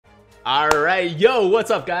Alright, yo, what's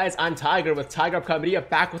up guys? I'm Tiger with Tiger Uppercut Media,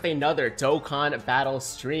 back with another Dokkan battle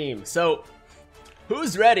stream. So,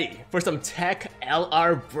 who's ready for some TEQ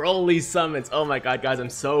LR Broly summons? Oh my god, guys, I'm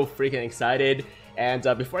so freaking excited. And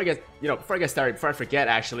before I forget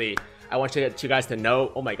actually, I want you guys to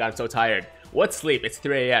know, oh my god, I'm so tired. What sleep? It's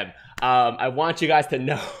 3 AM. I want you guys to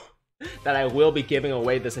know that I will be giving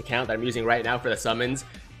away this account that I'm using right now for the summons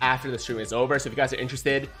after the stream is over. So if you guys are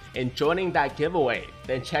interested in joining that giveaway,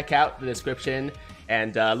 then check out the description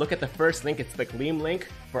and look at the first link. It's the Gleam link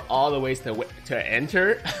for all the ways to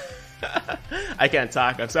enter. I can't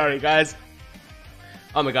talk, I'm sorry guys.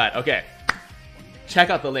 Oh my god, okay. Check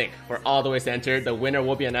out the link for all the ways to enter. The winner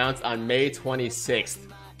will be announced on May 26th.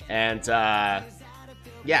 And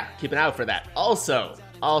yeah, keep an eye out for that. Also,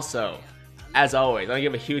 as always, I want to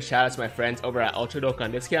give a huge shout out to my friends over at Ultra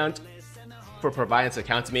Dokkan Discount for providing this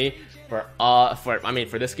account to me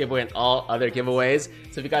for this giveaway and all other giveaways.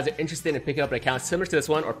 So if you guys are interested in picking up an account similar to this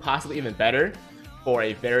one or possibly even better for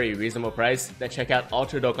a very reasonable price, then check out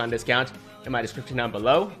Ultra Dokkan Discount in my description down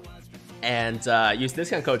below and use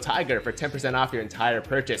discount code TIGER for 10% off your entire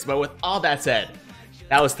purchase. But with all that said,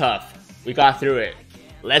 that was tough. We got through it.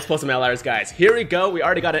 Let's pull some LRs, guys. Here we go. We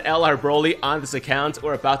already got an LR Broly on this account.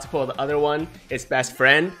 We're about to pull the other one, its best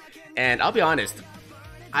friend. And I'll be honest,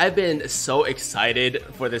 I've been so excited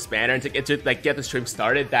for this banner and to get the stream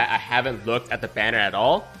started that I haven't looked at the banner at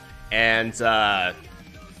all. And I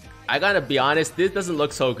gotta be honest, this doesn't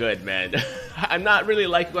look so good, man. I'm not really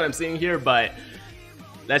liking what I'm seeing here, but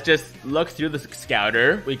let's just look through the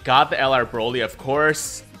scouter. We got the LR Broly, of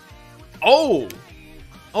course. Oh,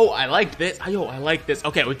 I like this. Yo, I like this.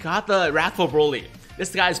 Okay, we got the Wrathful Broly.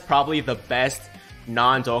 This guy's probably the best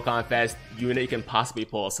non-Dokkan Fest unit you can possibly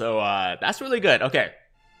pull. So that's really good. Okay.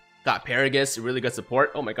 Got Paragus, really good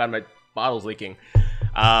support. Oh my god, my bottle's leaking.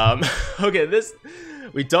 Okay,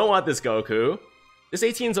 we don't want this Goku. This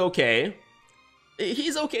 18's okay.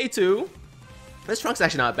 He's okay too. This Trunks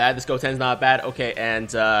actually not bad. This Goten's not bad. Okay, and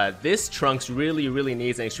this Trunks really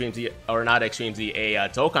needs an Extreme Z, or not Extreme Z, a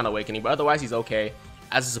Dokkan Awakening, but otherwise he's okay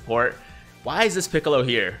as a support. Why is this Piccolo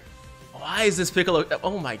here? Why is this Piccolo?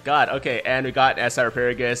 Oh my god. Okay, and we got SR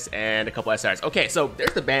Paragus and a couple SRs. Okay, so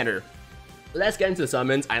there's the banner. Let's get into the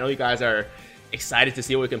summons. I know you guys are excited to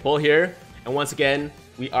see what we can pull here. And once again,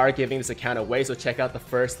 we are giving this account away, so check out the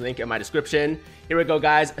first link in my description. Here we go,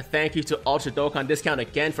 guys. Thank you to Ultra Dokkan Discount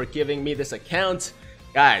again for giving me this account.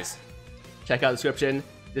 Guys, check out the description.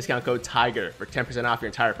 Discount code TIGER for 10% off your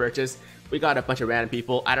entire purchase. We got a bunch of random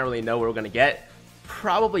people. I don't really know what we're going to get.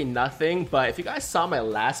 Probably nothing, but if you guys saw my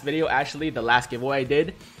last video, actually, the last giveaway I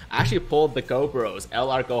did, I actually pulled the Go Bros,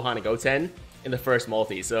 LR, Gohan, and Goten in the first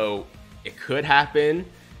multi. So it could happen,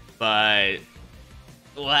 but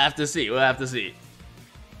we'll have to see.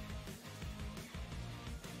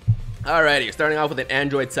 Alrighty, starting off with an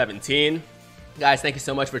Android 17. Guys, thank you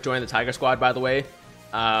so much for joining the Tiger Squad, by the way.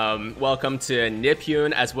 Welcome to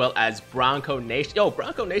Nippyun as well as Bronco Nation. Yo,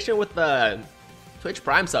 Bronco Nation with the Twitch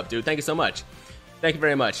Prime sub, dude. Thank you so much. Thank you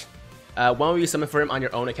very much. When will you summon for him on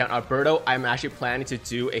your own account? Alberto, I'm actually planning to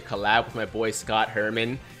do a collab with my boy Scott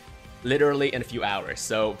Herman literally in a few hours.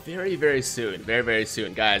 So very soon. Very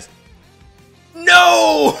soon, guys.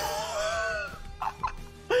 No!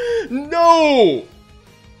 No!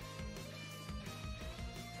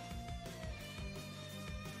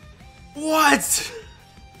 What?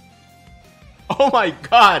 Oh my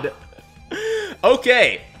god.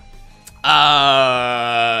 Okay.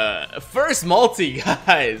 First multi,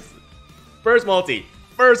 guys. First multi.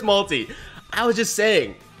 I was just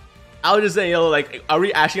saying, yo, like, are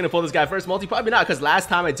we actually gonna pull this guy first multi? Probably not, because last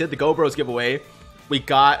time I did the Go Bros giveaway, we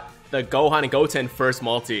got the Gohan and Goten first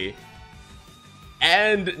multi.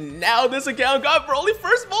 And now this account got Broly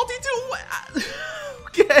first multi too.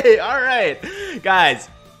 Okay, alright. Guys,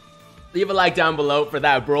 leave a like down below for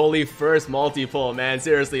that Broly first multi pull, man.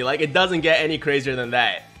 Seriously, like, it doesn't get any crazier than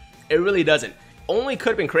that. It really doesn't. Only could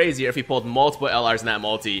have been crazier if he pulled multiple LRs in that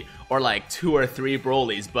multi, or like 2 or 3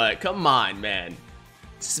 Brolys, but come on, man.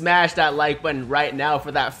 Smash that like button right now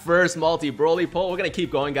for that first multi Broly pull. We're gonna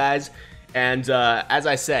keep going, guys. And as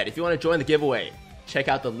I said, if you want to join the giveaway, check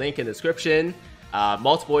out the link in the description.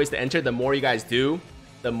 Multiple ways to enter. The more you guys do,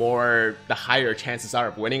 the higher chances are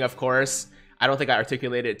of winning, of course. I don't think I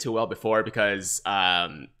articulated it too well before because,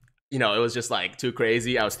 you know, it was just like too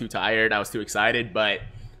crazy. I was too tired. I was too excited, but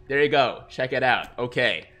there you go. Check it out.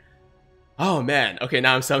 Okay. Oh man. Okay,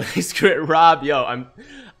 now I'm summoning Squid Rob. Yo,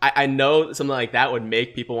 I know something like that would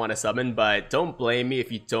make people want to summon, but don't blame me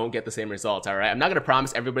if you don't get the same results, alright? I'm not gonna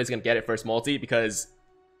promise everybody's gonna get it first multi because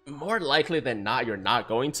more likely than not, you're not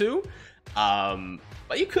going to.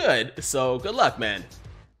 But you could, so good luck, man.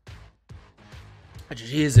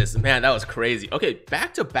 Jesus, man, that was crazy. Okay,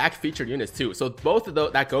 back-to-back featured units too. So both of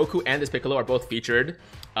that Goku and this Piccolo are both featured.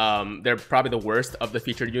 They're probably the worst of the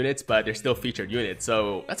featured units, but they're still featured units.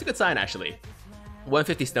 So that's a good sign, actually.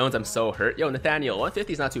 150 stones, I'm so hurt. Yo, Nathaniel,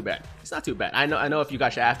 150 is not too bad. It's not too bad. I know if you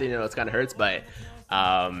got shafted, you know, it kind of hurts, but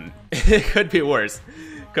it could be worse.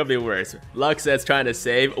 Could be worse. Luck says trying to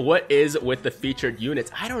save. What is with the featured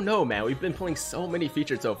units? I don't know, man. We've been pulling so many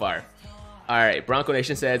featured so far. All right, Bronco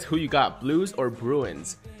Nation says, who you got, Blues or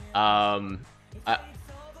Bruins?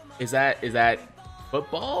 Is that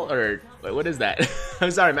football or wait, what is that?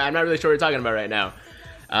 I'm sorry, man. I'm not really sure what you're talking about right now.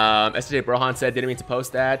 SJ Brohan said, didn't mean to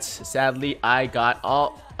post that. Sadly, I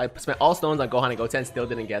spent all stones on Gohan and Goten, still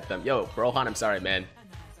didn't get them. Yo, Brohan, I'm sorry, man.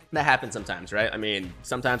 That happens sometimes, right? I mean,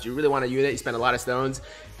 sometimes you really want a unit, you spend a lot of stones,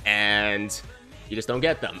 and you just don't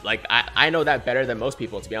get them. Like, I know that better than most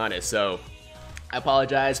people, to be honest. So I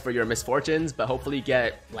apologize for your misfortunes, but hopefully you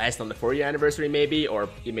get last on the 4-year anniversary maybe, or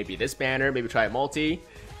maybe this banner, maybe try a multi.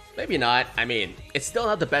 Maybe not. I mean, it's still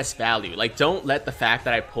not the best value. Like, don't let the fact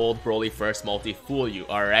that I pulled Broly first multi fool you,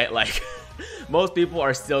 alright? Like, most people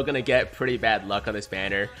are still gonna get pretty bad luck on this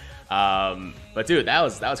banner. But dude, that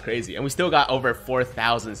was crazy. And we still got over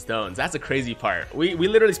 4,000 stones. That's a crazy part. We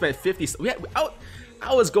literally spent 50.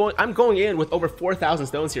 I'm going in with over 4,000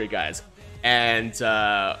 stones here, guys. And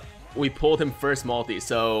we pulled him first multi.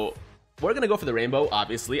 So we're gonna go for the rainbow,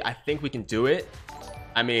 obviously. I think we can do it.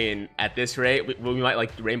 I mean, at this rate, we might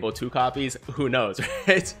like rainbow 2 copies. Who knows,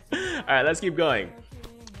 right? Alright, let's keep going.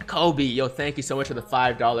 Kobe, yo, thank you so much for the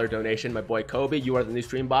 $5 donation. My boy Kobe, you are the new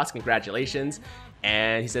stream boss. Congratulations.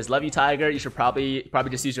 And he says, love you, Tiger. You should probably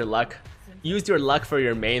just use your luck. Use your luck for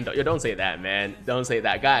your main, though. Yo, don't say that, man. Don't say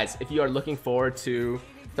that. Guys, if you are looking forward to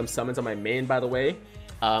some summons on my main, by the way,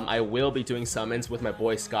 I will be doing summons with my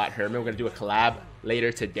boy Scott Herman. We're going to do a collab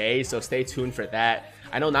later today, so stay tuned for that.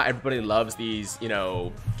 I know not everybody loves these, you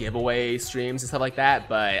know, giveaway streams and stuff like that,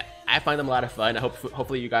 but I find them a lot of fun.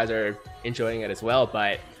 Hopefully you guys are enjoying it as well.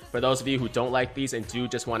 But for those of you who don't like these and do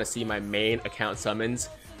just want to see my main account summons,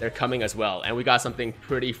 they're coming as well. And we got something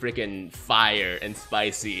pretty freaking fire and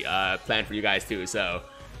spicy planned for you guys too. So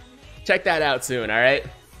check that out soon, all right?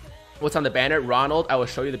 What's on the banner? Ronald, I will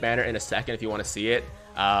show you the banner in a second if you want to see it.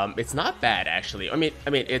 It's not bad, actually. I mean,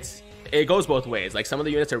 it goes both ways. Like, some of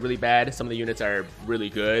the units are really bad, some of the units are really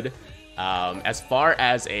good. As far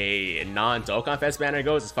as a non-Dokkan Fest banner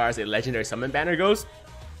goes, as far as a legendary summon banner goes,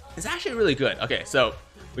 it's actually really good. Okay, so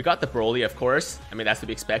we got the Broly, of course. I mean, that's to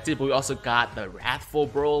be expected, but we also got the Wrathful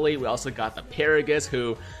Broly. We also got the Paragus,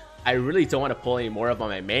 who I really don't want to pull any more of on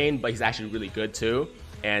my main, but he's actually really good too.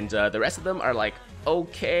 And the rest of them are like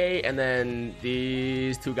okay, and then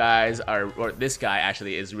these two guys are, or this guy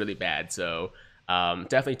actually is really bad. So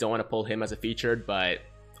definitely don't want to pull him as a featured, but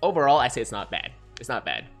overall, I say it's not bad. It's not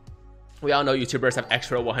bad. We all know YouTubers have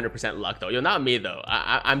extra 100% luck though. Yo, not me though.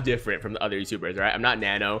 I'm different from the other YouTubers, right? I'm not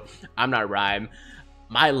Nano. I'm not Rhyme.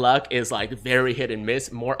 My luck is like very hit and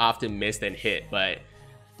miss, more often miss than hit. But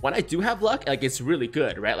when I do have luck, like, it's really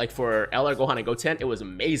good, right? Like for LR, Gohan, and Goten, it was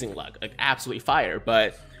amazing luck, like absolutely fire.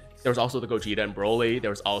 But there was also the Gogeta and Broly. There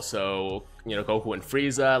was also, you know, Goku and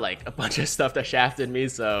Frieza, like a bunch of stuff that shafted me.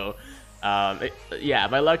 So yeah,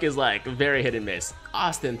 my luck is like very hit and miss.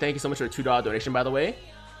 Austin, thank you so much for a $2 donation, by the way.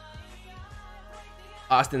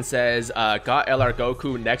 Austin says, got LR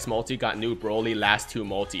Goku, next multi, got new Broly, last 2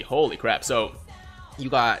 multi. Holy crap. So you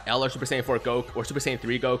got LR Super Saiyan 4 Goku, or Super Saiyan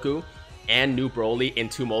 3 Goku, and new Broly in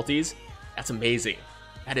 2 multis. That's amazing.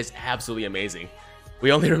 That is absolutely amazing.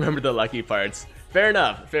 We only remember the lucky parts. Fair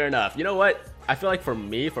enough, fair enough. You know what? I feel like for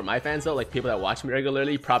me, for my fans though, like people that watch me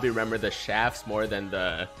regularly, probably remember the shafts more than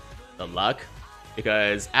the luck.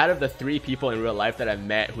 Because out of the 3 people in real life that I've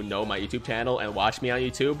met who know my YouTube channel and watch me on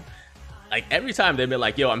YouTube, like every time they've been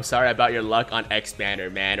like, yo, I'm sorry about your luck on X banner,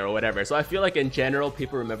 man, or whatever. So I feel like in general,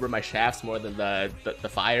 people remember my shafts more than the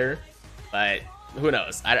fire. But who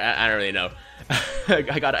knows? I don't really know. I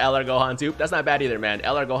got LR Gohan too. That's not bad either, man.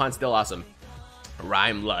 LR Gohan's still awesome.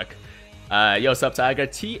 Rhyme luck. Yo, sup, Tiger?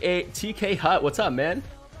 TK Hut, what's up, man?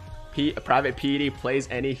 Private PD plays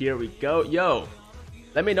any. Here we go. Yo,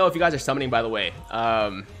 let me know if you guys are summoning, by the way.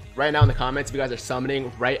 Right now in the comments, if you guys are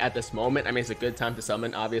summoning right at this moment, I mean, it's a good time to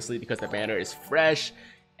summon, obviously, because the banner is fresh.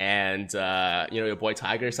 And, you know, your boy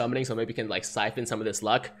Tiger is summoning, so maybe you can, like, siphon some of this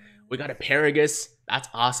luck. We got a Paragus. That's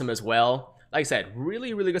awesome as well. Like I said,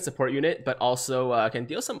 really, really good support unit, but also can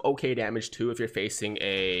deal some okay damage, too, if you're facing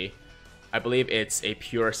a... I believe it's a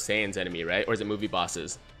pure Saiyans enemy, right? Or is it movie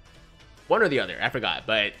bosses? One or the other, I forgot.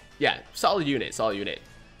 But, yeah, solid unit, solid unit.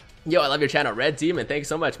 Yo, I love your channel. Red Demon, thanks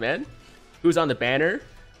so much, man. Who's on the banner?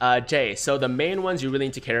 Jay, so the main ones you really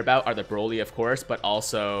need to care about are the Broly, of course, but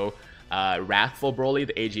also Wrathful Broly,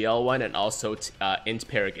 the AGL one, and also Int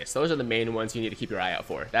Paragus. Those are the main ones you need to keep your eye out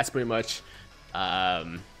for. That's pretty much,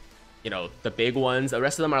 you know, the big ones. The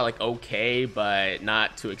rest of them are like okay, but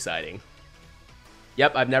not too exciting.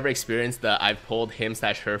 Yep, I've never experienced the I've pulled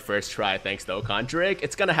him/her first try thanks to Dokkan. Drake,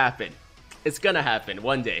 it's gonna happen. It's gonna happen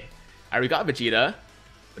one day. Alright, we got Vegeta,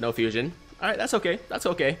 but no fusion. Alright, that's okay. That's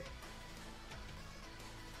okay.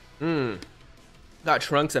 Got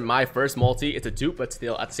Trunks and my first multi. It's a dupe, but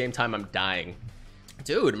still, at the same time, I'm dying.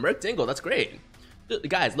 Dude, Merc Dingle, that's great. Dude,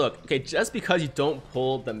 guys, look, okay, just because you don't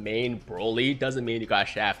pull the main Broly doesn't mean you got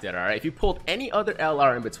shafted, alright? If you pulled any other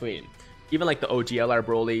LR in between, even like the OG LR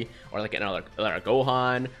Broly, or like an LR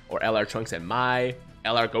Gohan, or LR Trunks and Mai,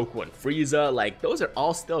 LR Goku and Frieza, like, those are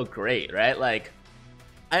all still great, right? Like,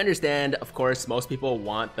 I understand, of course, most people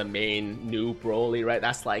want the main new Broly, right?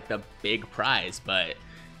 That's like the big prize, but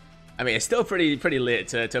I mean, it's still pretty lit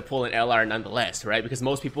to pull an LR nonetheless, right? Because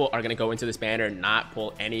most people are gonna go into this banner and not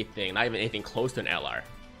pull anything, not even anything close to an LR,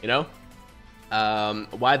 you know?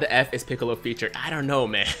 Why the F is Piccolo featured? I don't know,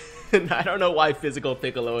 man. I don't know why physical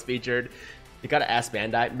Piccolo is featured. You gotta ask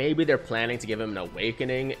Bandai. Maybe they're planning to give him an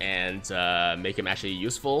awakening and make him actually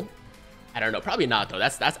useful. I don't know. Probably not, though.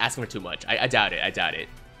 That's asking for too much. I doubt it. I doubt it.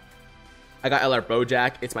 I got LR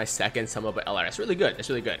Bojack. It's my second sum of LR. It's really good. It's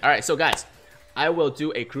really good. All right, so guys, I will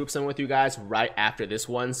do a group summon with you guys right after this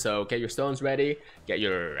one. So get your stones ready, get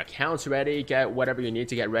your accounts ready, get whatever you need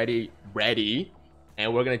to get ready,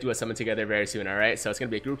 and we're gonna do a summon together very soon. All right, so it's gonna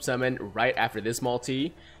be a group summon right after this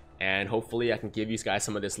multi, and hopefully I can give you guys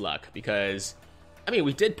some of this luck, because I mean,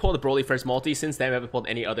 we did pull the Broly first multi. Since then we haven't pulled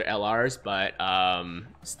any other LRs, but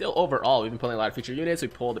still overall we've been pulling a lot of feature units. We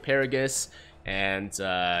pulled the Paragus, and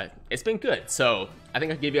it's been good. So I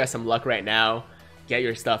think I'll give you guys some luck right now. Get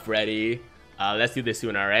your stuff ready. Let's do this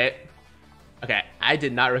soon, alright? Okay, I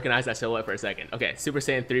did not recognize that silhouette for a second. Okay, Super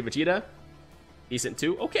Saiyan 3 Vegeta. Decent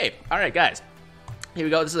 2. Okay, alright guys. Here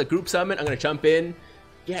we go. This is a group summon. I'm going to jump in.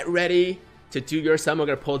 Get ready to do your summon. We're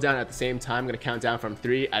going to pull down at the same time. I'm going to count down from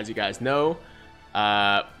 3, as you guys know.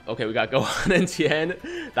 Okay, we got Gohan and Tien.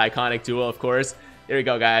 The iconic duo, of course. Here we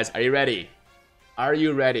go, guys. Are you ready? Are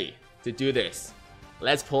you ready to do this?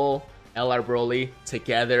 Let's pull LR Broly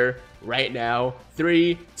together right now.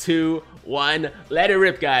 3, 2, 1. Let it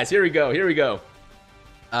rip, guys. Here we go. Here we go.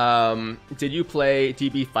 Did you play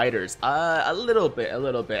DB Fighters? A little bit.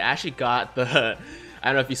 I actually got the I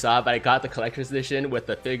don't know if you saw it, but I got the collector's edition with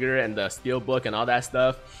the figure and the steelbook and all that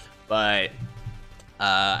stuff. But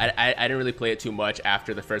I didn't really play it too much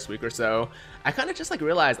after the first week or so. I kind of just like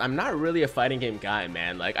realized I'm not really a fighting game guy,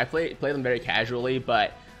 man. Like I play them very casually,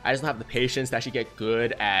 but I just don't have the patience to actually get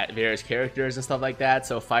good at various characters and stuff like that.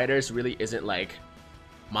 So Fighters really isn't like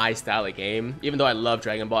my style of game. Even though I love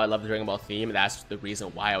Dragon Ball, I love the Dragon Ball theme. That's the reason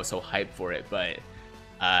why I was so hyped for it. But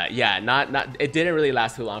yeah, it didn't really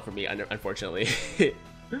last too long for me, unfortunately.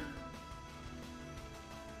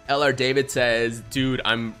 LR David says, dude,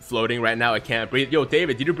 I'm floating right now. I can't breathe. Yo,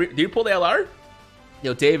 David, did you pull the LR?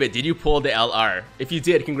 Yo, David, did you pull the LR? If you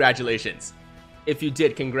did, congratulations. If you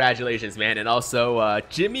did, congratulations, man. And also,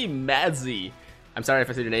 Jimmy Madzi. I'm sorry if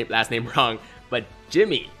I said your last name wrong, but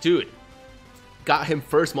Jimmy, dude, got him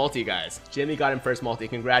first multi, guys. Jimmy got him first multi.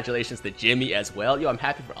 Congratulations to Jimmy as well. Yo, I'm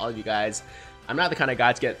happy for all of you guys. I'm not the kind of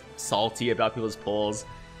guy to get salty about people's pulls.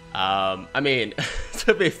 I mean,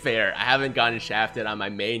 to be fair, I haven't gotten shafted on my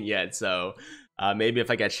main yet, so maybe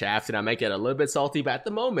if I get shafted, I might get a little bit salty, but at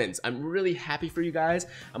the moment, I'm really happy for you guys.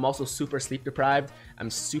 I'm also super sleep deprived. I'm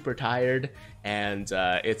super tired, and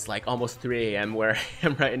it's like almost 3 a.m. where I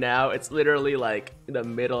am right now. It's literally like in the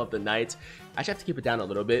middle of the night. I actually have to keep it down a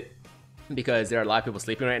little bit because there are a lot of people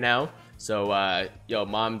sleeping right now. So, yo,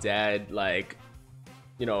 mom, dad, like,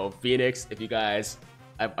 you know, Phoenix, if you guys,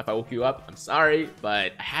 if I woke you up, I'm sorry,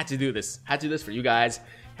 but I had to do this. Had to do this for you guys.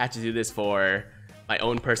 Had to do this for my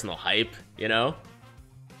own personal hype, you know?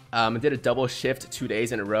 I did a double shift 2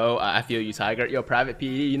 days in a row. I feel you, Tiger. Yo, Private PE,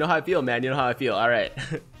 you know how I feel, man. You know how I feel. All right.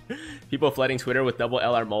 People flooding Twitter with double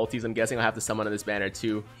LR multis. I'm guessing I'll have to summon on this banner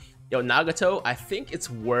too. Yo, Nagato, I think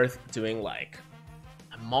it's worth doing like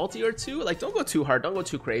a multi or two. Like, don't go too hard. Don't go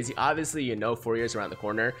too crazy. Obviously, you know 4 years around the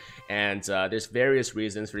corner, and there's various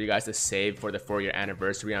reasons for you guys to save for the 4-year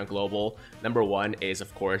anniversary on Global. Number one is,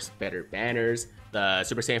 of course, better banners. The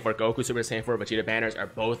Super Saiyan 4 Goku, Super Saiyan 4 Vegeta banners are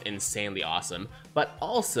both insanely awesome. But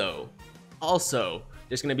also,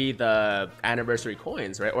 there's gonna be the anniversary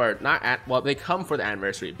coins, right? Or not, well, they come for the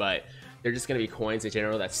anniversary, but they're just gonna be coins in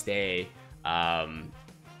general that stay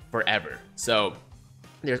forever. So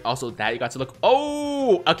there's also that you got to look.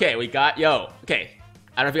 Oh, okay, we got, yo, okay.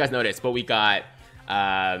 I don't know if you guys noticed, but we got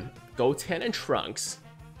Goten and Trunks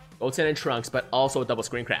Goten and Trunks, but also a double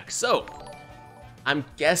screen crack. So, I'm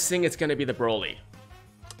guessing it's gonna be the BROLY.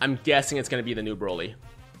 I'm guessing it's gonna be the new BROLY.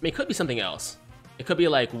 I mean, it could be something else. It could be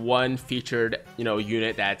like one featured, you know,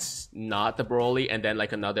 unit that's not the BROLY, and then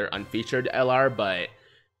like another unfeatured LR, but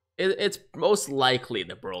it's most likely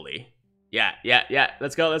the BROLY. Yeah.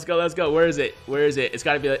 Let's go. Where is it? It's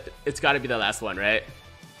gotta be the last one, right?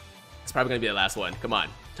 It's probably gonna be the last one. Come on,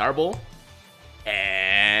 Tarble.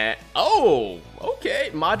 And oh, okay,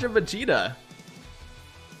 Majin Vegeta.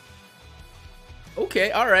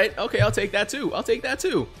 Okay, all right. Okay, I'll take that too.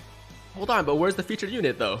 Hold on, but where's the featured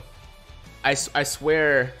unit though? I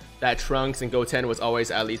swear that Trunks and Goten was always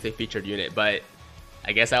at least a featured unit, but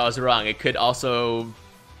I guess I was wrong. It could also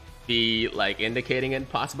be like indicating a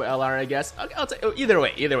possible LR, I guess. Okay, I'll take either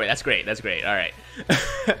way. That's great. All right.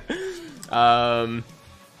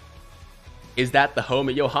 Is that the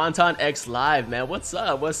homie? Yo, Hantan X Live, man. What's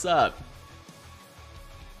up?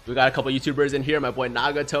 We got a couple YouTubers in here. My boy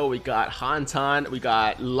Nagato. We got Hantan. We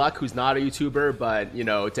got Luck, who's not a YouTuber, but, you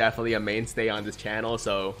know, definitely a mainstay on this channel.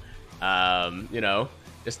 So, you know,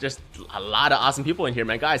 just a lot of awesome people in here,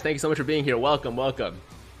 man. Guys, thank you so much for being here. Welcome.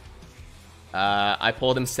 I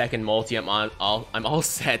pulled him second multi. I'm all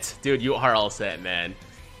set. Dude, you are all set, man.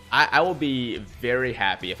 I will be very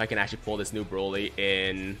happy if I can actually pull this new BROLY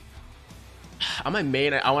in... On my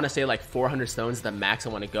main, I want to say like 400 stones is the max I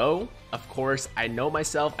want to go. Of course, I know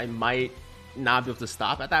myself, I might not be able to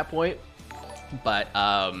stop at that point, but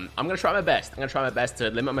I'm gonna try my best. I'm gonna try my best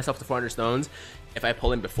to limit myself to 400 stones. If I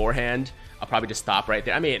pull in beforehand, I'll probably just stop right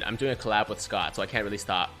there. I mean, I'm doing a collab with Scott, so I can't really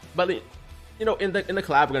stop. But you know, in the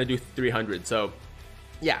collab, we're gonna do 300. So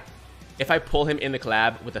yeah, if I pull him in the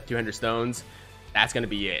collab with the 300 stones, that's gonna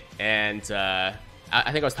be it. And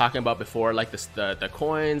I think I was talking about before, like the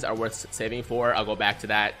coins are worth saving for. I'll go back to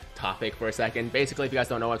that topic for a second. Basically, if you guys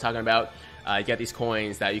don't know what I'm talking about, you get these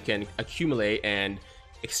coins that you can accumulate and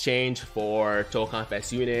exchange for Dokkan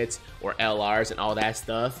Fest units or LRs and all that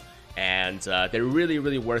stuff. And they're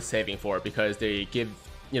really worth saving for because they give,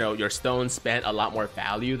 you know, your stones spent a lot more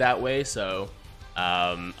value that way. So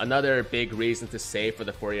another big reason to save for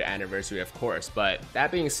the 4-year anniversary, of course. But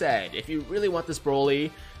that being said, if you really want this BROLY,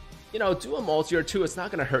 you know, do a multi or two. It's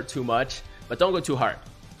not gonna hurt too much, but don't go too hard.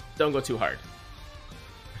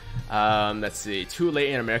 Let's see. Too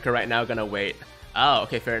late in America right now. Gonna wait. Oh,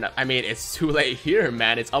 okay, fair enough. I mean, it's too late here,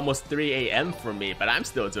 man. It's almost 3 a.m. for me, but I'm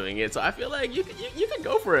still doing it. So I feel like you can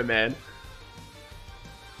go for it, man.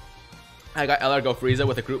 I got LR Go Frieza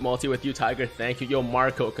with a group multi with you, Tiger. Thank you. Yo,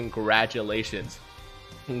 Marco, congratulations.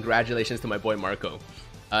 Congratulations to my boy Marco.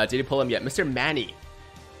 Did you pull him yet? Mr. Manny.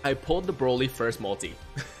 I pulled the BROLY first multi.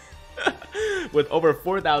 With over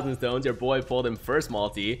 4,000 stones, your boy pulled him first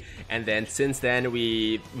multi, and then since then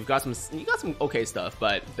we got some okay stuff,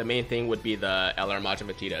 but the main thing would be the LR Majin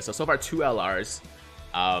Vegeta. So far 2 LRs.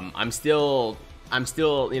 I'm still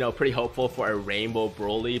you know, pretty hopeful for a rainbow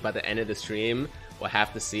BROLY by the end of the stream. We'll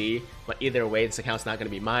have to see, but either way, this account's not going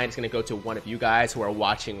to be mine. It's going to go to one of you guys who are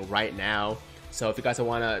watching right now. So if you guys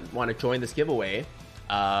want to join this giveaway,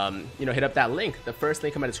 you know, hit up that link. The first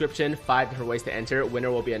link in my description. 5 different ways to enter.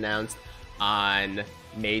 Winner will be announced on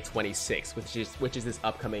May 26th, which is this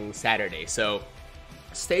upcoming Saturday. So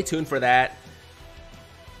stay tuned for that.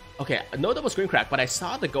 Okay, no double screen crack, but I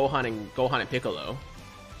saw the Gohan and Piccolo,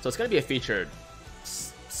 so it's gonna be a featured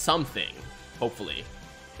something, hopefully.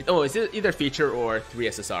 It's either feature or 3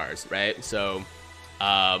 SSRs, right? So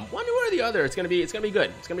one or the other. It's gonna be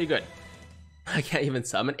good. I can't even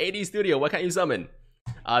summon. AD Studio, what can't you summon?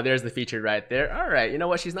 There's the featured right there. All right, you know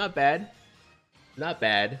what? She's not bad.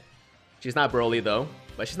 She's not BROLY though,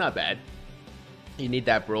 but she's not bad. You need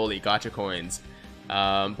that BROLY. Gotcha coins.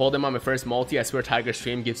 Pulled them on my first multi. I swear Tiger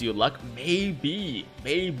stream gives you luck. Maybe.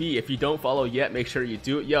 If you don't follow yet, make sure you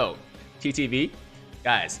do it. Yo, TTV,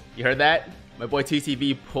 guys, you heard that? My boy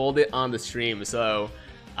TTV pulled it on the stream. So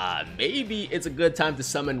maybe it's a good time to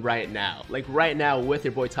summon right now. Like right now with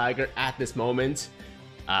your boy Tiger at this moment.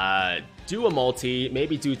 Do a multi,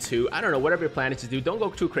 maybe do 2. I don't know, whatever you're planning to do. Don't go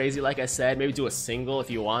too crazy, like I said. Maybe do a single if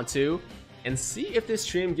you want to, and see if this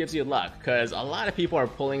stream gives you luck. Because a lot of people are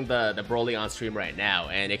pulling the BROLY on stream right now,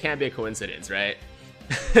 and it can't be a coincidence, right?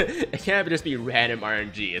 It can't just be random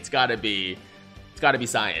RNG. It's gotta be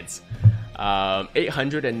science.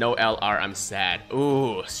 800 and no LR. I'm sad.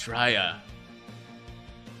 Ooh, Straya.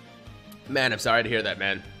 Man, I'm sorry to hear that,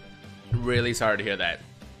 man. Really sorry to hear that.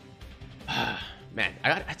 Man,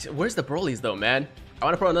 where's the BROLYs though, man? I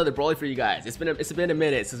want to pull another BROLY for you guys. It's been a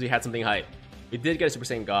minute since we had something hype. We did get a Super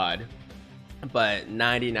Saiyan God, but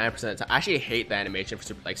 99% of the time, I actually hate the animation for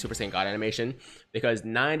Super Saiyan God animation, because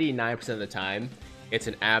 99% of the time, it's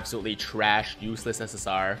an absolutely trash, useless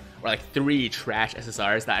SSR, or like 3 trash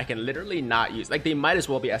SSRs that I can literally not use. Like, they might as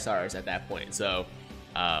well be SRs at that point. So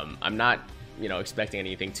I'm not, you know, expecting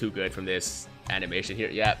anything too good from this animation here.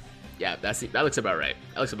 Yeah, that looks about right.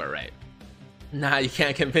 That looks about right. Nah, you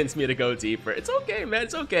can't convince me to go deeper. It's okay, man.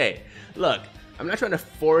 It's okay. Look, I'm not trying to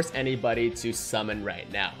force anybody to summon right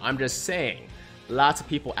now. I'm just saying, lots of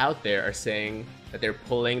people out there are saying that they're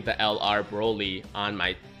pulling the LR BROLY on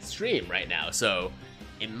my stream right now. So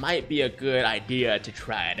it might be a good idea to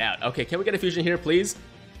try it out. Okay, can we get a fusion here, please?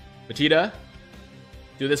 Vegeta,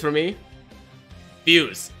 do this for me.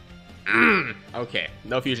 Fuse. Okay,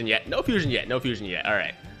 no fusion yet. No fusion yet. No fusion yet. All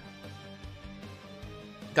right.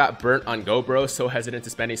 Got burnt on Go Bro, so hesitant to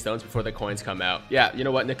spending stones before the coins come out. Yeah, you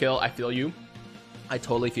know what, Nikhil, I feel you. I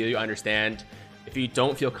totally feel you. I understand. If you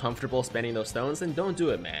don't feel comfortable spending those stones, then don't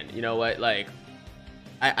do it, man. You know what, like,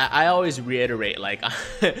 I always reiterate, like,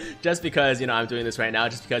 just because, you know, I'm doing this right now,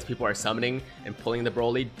 just because people are summoning and pulling the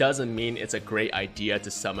BROLY doesn't mean it's a great idea to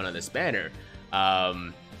summon on this banner.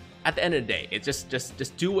 At the end of the day, it's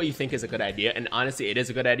just do what you think is a good idea, and honestly, it is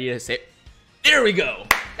a good idea to say, there we go!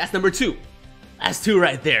 That's number 2. That's 2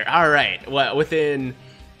 right there. All right, well, within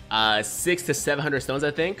 600 to 700 stones, I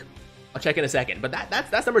think. I'll check in a second, but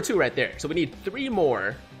that's number 2 right there. So we need 3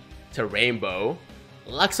 more to rainbow.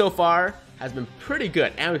 Luck so far has been pretty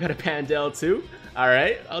good, and we got a Pandel too. All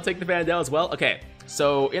right, I'll take the Pandel as well. Okay,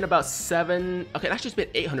 so in about 7, okay, that's just been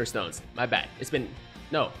 800 stones. My bad. It's been,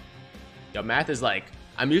 no. Yo, math is like,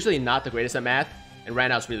 I'm usually not the greatest at math, and right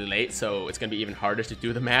now it's really late, so it's gonna be even harder to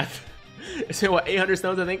do the math. It's been what, 800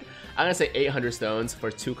 stones, I think? I'm gonna say 800 stones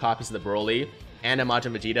for 2 copies of the BROLY and a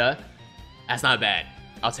Majin Vegeta. That's not bad.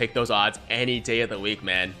 I'll take those odds any day of the week,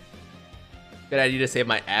 man. Good idea to save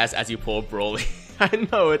my ass as you pull BROLY. I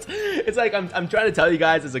know, it's like I'm trying to tell you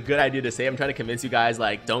guys it's a good idea to say. I'm trying to convince you guys,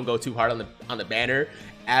 like, don't go too hard on the banner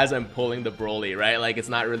as I'm pulling the BROLY, right? Like, it's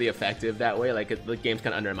not really effective that way. Like, the game's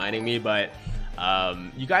kind of undermining me, but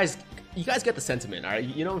you guys get the sentiment, all right?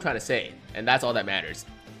 You know what I'm trying to say, and that's all that matters.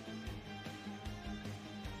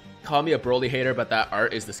 Call me a BROLY hater, but that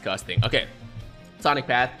art is disgusting. Okay, Sonic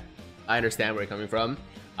Path, I understand where you're coming from.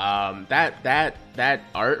 That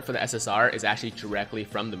art for the SSR is actually directly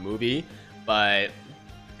from the movie, but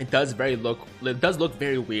it does look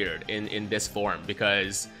very weird in this form,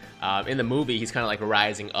 because in the movie he's kind of like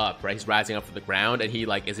rising up, right? He's rising up from the ground and he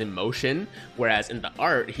like is in motion, whereas in the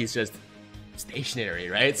art he's just stationary,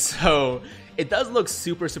 right? So it does look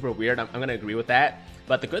super weird. I'm gonna agree with that.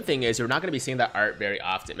 But the good thing is you're not gonna be seeing that art very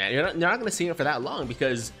often, man. You're not gonna see it for that long,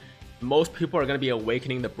 because most people are gonna be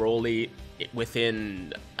awakening the BROLY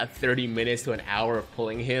within 30 minutes to an hour of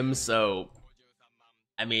pulling him. So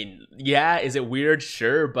I mean, yeah, is it weird?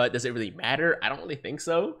 Sure, but does it really matter? I don't really think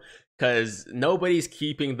so, because nobody's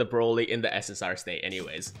keeping the BROLY in the SSR state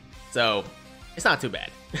anyways. So it's not too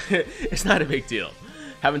bad. It's not a big deal.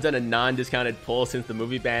 Haven't done a non-discounted pull since the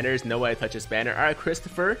movie banners. No way I touch this banner. All right,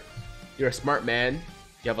 Christopher, you're a smart man.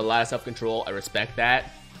 You have a lot of self-control. I respect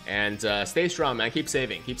that. And stay strong, man. Keep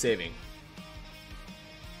saving. Keep saving.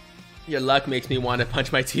 Your luck makes me want to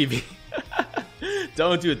punch my TV.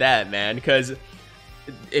 Don't do that, man, because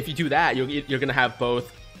if you do that, you're gonna have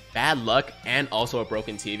both bad luck and also a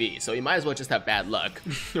broken TV. So you might as well just have bad luck,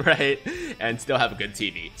 right? And still have a good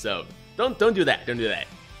TV. So don't do that. Don't do that.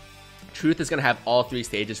 Truth is gonna have all 3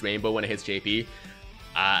 stages rainbow when it hits JP.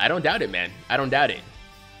 I don't doubt it, man. I don't doubt it.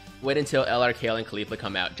 Wait until LR, Kale, and Khalifa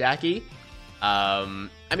come out. Jackie, I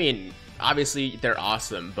mean, obviously they're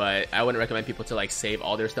awesome, but I wouldn't recommend people to like save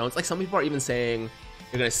all their stones. Like, some people are even saying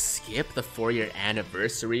they're gonna skip the 4-year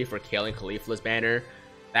anniversary for Kale and Khalifa's banner.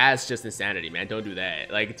 That's just insanity, man. Don't do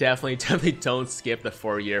that. Like, definitely don't skip the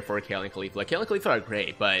 4-year for Kale and Khalifa. Like, Kale and Khalifa are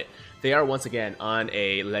great, but they are once again on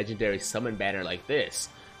a legendary summon banner like this,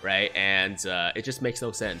 right? And it just makes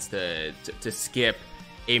no sense to skip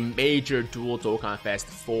a major dual Dokkan Fest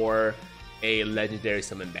for a legendary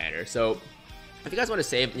summon banner. So if you guys want to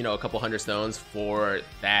save, you know, a couple 100 stones for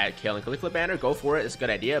that Kale and Khalifa banner, go for it. It's a good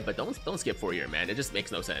idea, but don't skip 4-year, man. It just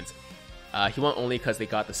makes no sense. He won only because they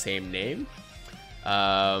got the same name.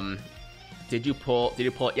 Did you pull?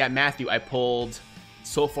 Yeah, Matthew, I pulled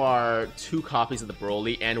so far 2 copies of the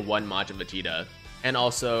BROLY and 1 Majin Vegeta. And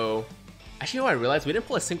also, actually, you know what I realized? We didn't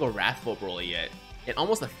pull a single Wrathful BROLY yet. In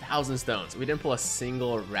almost 1,000 stones, we didn't pull a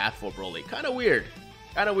single Wrathful BROLY. Kind of weird.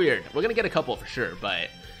 Kind of weird. We're gonna get a couple for sure, but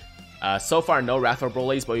so far no Wrathful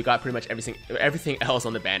BROLYs, but we got pretty much everything else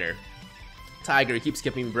on the banner. Tiger, you keep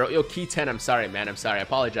skipping me, bro. Yo, Key 10, I'm sorry, man. I'm sorry. I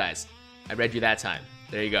apologize. I read you that time.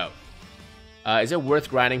 There you go. Is it worth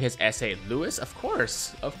grinding his essay? Lewis? Of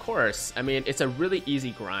course. Of course. I mean, it's a really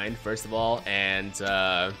easy grind, first of all, and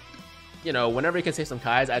you know, whenever you can save some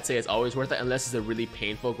Kais, I'd say it's always worth it, unless it's a really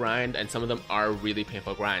painful grind, and some of them are really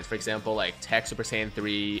painful grinds. For example, like TEQ Super Saiyan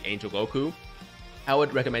 3 Angel Goku, I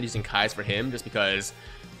would recommend using Kais for him just because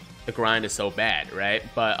the grind is so bad, right?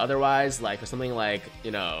 But otherwise, like for something like,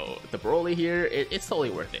 you know, the BROLY here, it's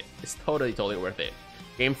totally worth it. It's totally worth it.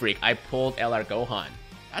 Game Freak, I pulled LR Gohan.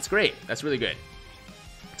 That's great. That's really good.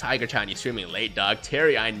 Tiger-chan, you streaming late, dog.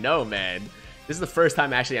 Terry, I know, man. This is the first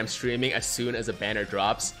time actually I'm streaming as soon as a banner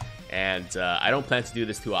drops, and I don't plan to do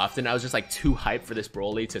this too often. I was just like too hyped for this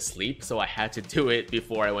BROLY to sleep, so I had to do it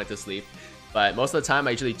before I went to sleep. But most of the time,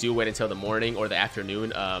 I usually do wait until the morning or the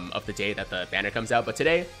afternoon of the day that the banner comes out. But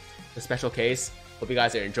today, the special case. Hope you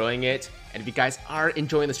guys are enjoying it. And if you guys are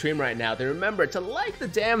enjoying the stream right now, then remember to like the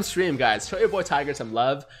damn stream, guys. Show your boy Tiger some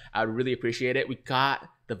love. I would really appreciate it. We got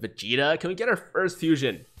the Vegeta. Can we get our first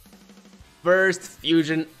fusion? First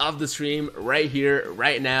fusion of the stream right here,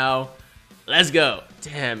 right now. Let's go.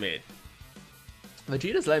 Damn it.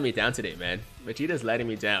 Vegeta's letting me down today, man. Vegeta's letting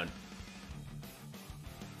me down.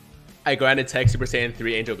 I grinded TEQ Super Saiyan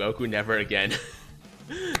 3 Angel Goku. Never again.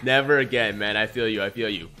 Never again, man. I feel you. I feel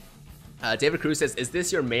you. David Cruz says, is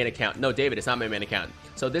this your main account? No, David, it's not my main account.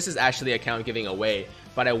 So this is actually account giving away,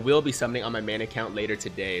 but I will be summoning on my main account later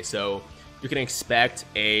today. So you can expect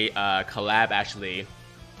a collab actually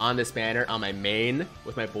on this banner on my main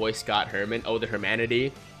with my boy Scott Herman, Oh the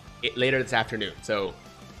Hermanity, later this afternoon. So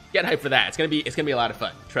get hyped for that. It's gonna be a lot of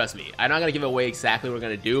fun. Trust me. I'm not gonna give away exactly what we're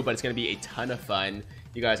gonna do, but it's gonna be a ton of fun.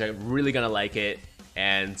 You guys are really gonna like it,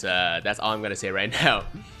 and that's all I'm gonna say right now.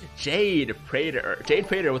 Jade Prater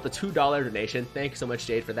with a $2 donation. Thank you so much,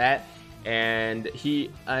 Jade, for that. And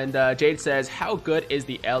Jade says, how good is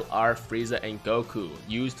the LR Frieza and Goku?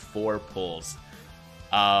 Used 4 pulls.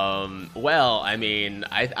 Well, I mean,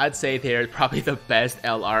 I'd say they're probably the best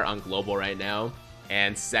LR on global right now,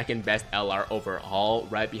 and second best LR overall,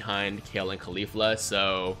 right behind Kale and Caulifla.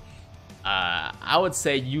 So I would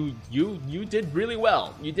say you did really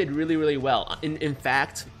well. You did really well. In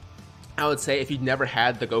fact, I would say if you'd never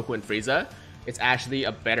had the Goku and Frieza, it's actually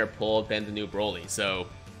a better pull than the new BROLY. So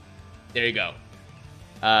there you go.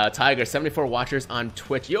 Tiger, 74 watchers on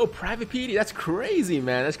Twitch. Yo, Private PD, that's crazy,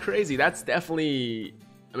 man. That's crazy. That's definitely,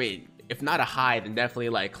 I mean, if not a high, then definitely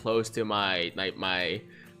like close to my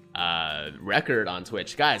record on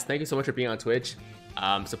Twitch. Guys, thank you so much for being on Twitch,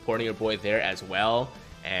 supporting your boy there as well.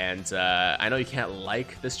 And I know you can't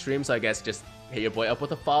like the stream, so I guess just hit your boy up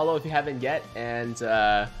with a follow if you haven't yet. And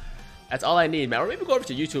that's all I need, man. Or maybe go over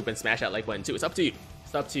to YouTube and smash that like button too. It's up to you.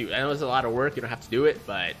 It's up to you. I know it's a lot of work. You don't have to do it,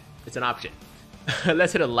 but it's an option.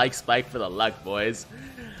 Let's hit a like spike for the luck, boys.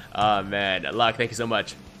 Oh man, luck, thank you so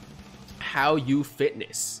much. How you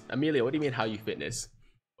fitness? Amelia, what do you mean how you fitness?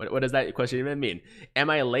 What does that question even mean? Am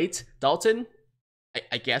I late, Dalton?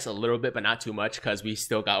 I guess a little bit, but not too much, because we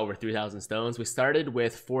still got over 3,000 stones. We started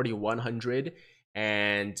with 4,100,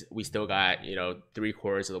 and we still got, you know,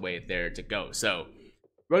 3/4 of the way there to go. So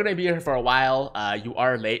we're gonna be here for a while. You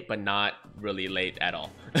are late, but not really late at all.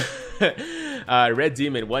 Red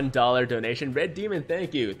Demon, $1 donation. Red Demon,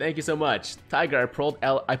 thank you so much. Tiger, I pulled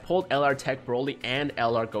LR TEQ BROLY and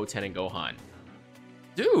LR Goten and Gohan.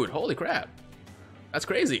 Dude, holy crap, that's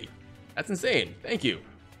crazy. That's insane. Thank you.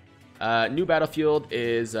 New Battlefield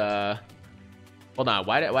is hold on.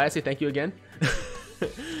 Why did I say thank you again?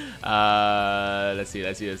 Let's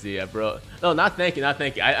see. Bro, no, not thank you.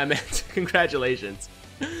 I meant congratulations.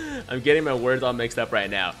 I'm getting my words all mixed up right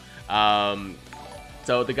now.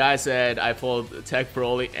 So the guy said I pulled TEQ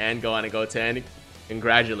BROLY and Gohan and Goten.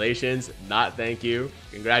 Congratulations, not thank you.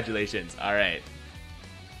 Congratulations. All right.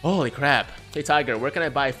 Holy crap. Hey Tiger, where can I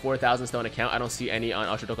buy 4,000 stone account? I don't see any on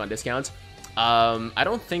Ultra Dokkan discounts. I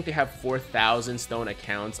don't think they have 4,000 stone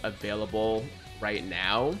accounts available right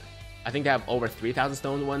now. I think they have over 3,000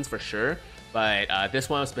 stone ones for sure. But this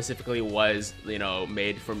one specifically was, you know,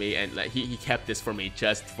 made for me, and like, he kept this for me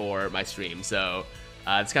just for my stream. So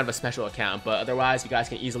it's kind of a special account. But otherwise, you guys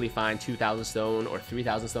can easily find 2,000 stone or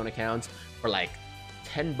 3,000 stone accounts for like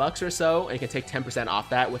 $10 or so, and you can take 10% off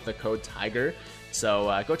that with the code Tiger.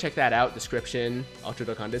 So go check that out. Description, Ultra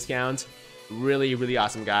Dokkan discounts. Really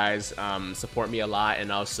awesome guys. Support me a lot,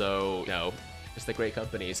 and also, you know, just a great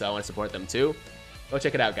company. So I want to support them too. Go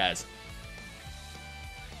check it out, guys.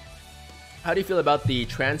 How do you feel about the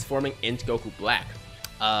transforming Int Goku Black?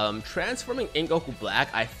 Transforming Int Goku Black,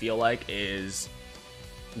 I feel like is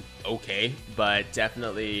okay, but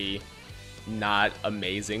definitely not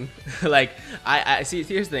amazing. Like, I see,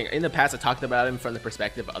 here's the thing. In the past, I talked about him from the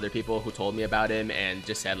perspective of other people who told me about him and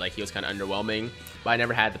just said like he was kind of underwhelming, but I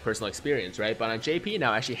never had the personal experience, right? But on JP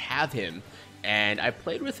now, I actually have him, and I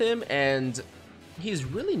played with him, and he's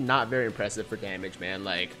really not very impressive for damage, man.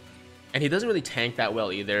 Like, And he doesn't really tank that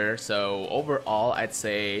well either. So overall, I'd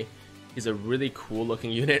say he's a really cool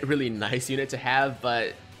looking unit, really nice unit to have,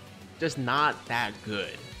 but just not that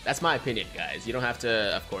good. That's my opinion, guys. You don't have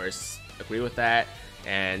to, of course, agree with that.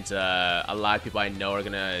 And a lot of people I know are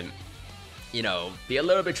gonna, you know, be a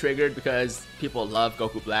little bit triggered because people love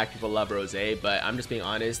Goku Black, people love Rose, but I'm just being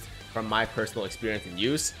honest from my personal experience and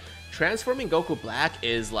use. Transforming Goku Black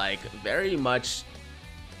is like very much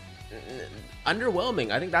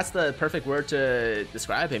underwhelming. I think that's the perfect word to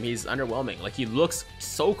describe him. He's underwhelming. Like, he looks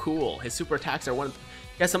so cool. His super attacks are he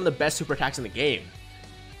has some of the best super attacks in the game.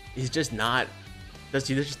 He's just not, he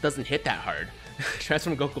just doesn't hit that hard.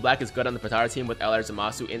 Transform Goku Black is good on the Potara team with LR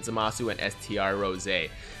Zamasu, In Zamasu, and STR Rose.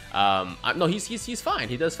 No, he's fine.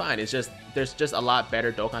 He does fine. It's just, there's just a lot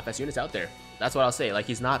better Dokkan Fest units out there. That's what I'll say. Like,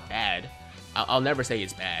 he's not bad. I'll never say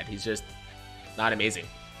he's bad. He's just not amazing.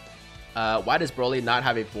 Why does Broly not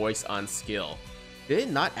have a voice on skill? Did they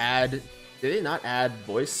not add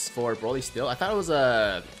voice for Broly still? I thought it was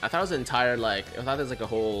an entire, like, I thought it was like a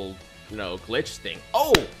whole, you know, glitch thing.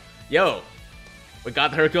 Oh, yo, we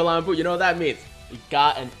got the Hercule boot. You know what that means? We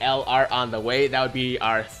got an LR on the way. That would be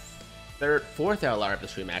our fourth LR of the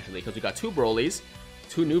stream, actually, because we got two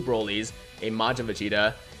new Brolys, a Majin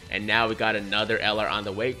Vegeta, and now we got another LR on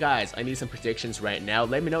the way. Guys, I need some predictions right now.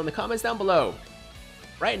 Let me know in the comments down below.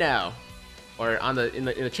 Right now, or on in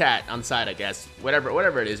the chat on the side, I guess,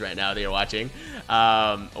 whatever it is right now that you're watching,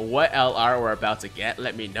 what LR we're about to get.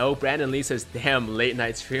 Let me know. Brandon Lee says, damn, late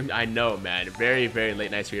night stream. I know, man, very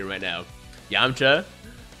late night stream right now. Yamcha,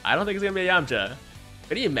 I don't think it's gonna be a Yamcha.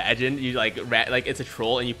 Can you imagine you like it's a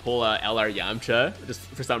troll and you pull a LR Yamcha just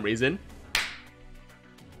for some reason?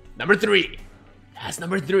 Number 3. That's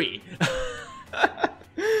number 3.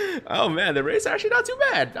 Oh man, the race actually not too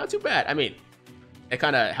bad. Not too bad. I mean, it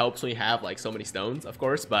kind of helps when you have like so many stones, of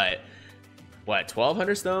course, but what,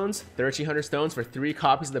 1,200 stones, 1,300 stones for 3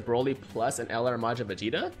 copies of the Broly plus an LR Majin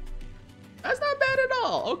Vegeta? That's not bad at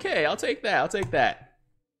all. Okay, I'll take that. I'll take that.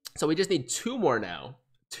 So we just need 2 more now.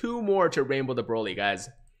 2 more to rainbow the Broly, guys.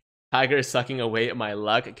 Tiger is sucking away at my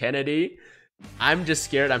luck. Kennedy, I'm just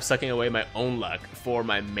scared I'm sucking away my own luck for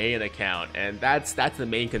my main account, and that's the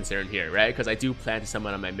main concern here, right? Because I do plan to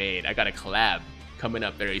summon on my main. I got a collab coming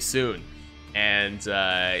up very soon. And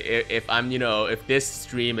if I'm, you know, if this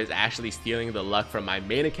stream is actually stealing the luck from my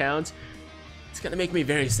main account, it's gonna make me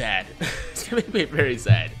very sad. It's gonna make me very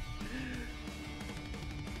sad.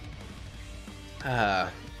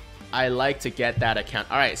 I like to get that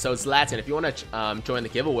account. All right, so it's Latin. If you want to join the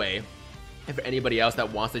giveaway, and for anybody else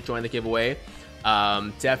that wants to join the giveaway,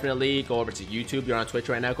 definitely go over to YouTube. You're on Twitch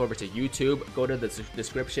right now. Go over to YouTube. Go to the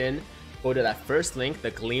description. Go to that first link,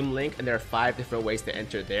 the Gleam link, and there are 5 different ways to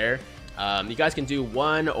enter there. You guys can do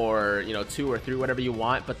 1 or 2 or 3, whatever you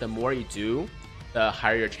want, but the more you do, the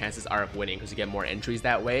higher your chances are of winning because you get more entries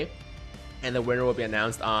that way. And the winner will be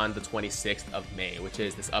announced on the 26th of May, which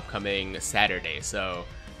is this upcoming Saturday. So,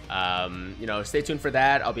 stay tuned for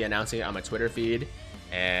that. I'll be announcing it on my Twitter feed.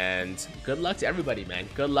 And good luck to everybody, man.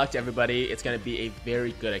 Good luck to everybody. It's going to be a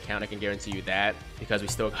very good account, I can guarantee you that, because we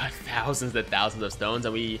still got thousands and thousands of stones,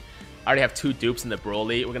 and we already have 2 dupes in the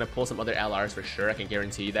Broly. We're going to pull some other LRs for sure, I can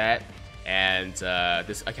guarantee you that. And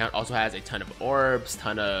this account also has a ton of orbs,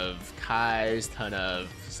 ton of Kais, ton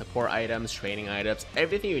of support items, training items,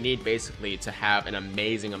 everything you need basically to have an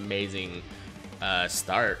amazing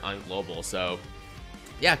start on Global. So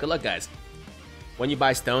yeah, good luck, guys. When you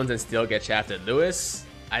buy stones and still get shafted, Lewis,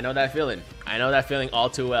 I know that feeling. I know that feeling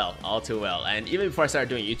all too well, all too well. And even before I started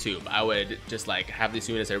doing YouTube, I would just like have these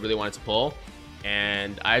units I really wanted to pull,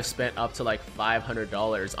 and I've spent up to like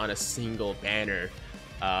 $500 on a single banner.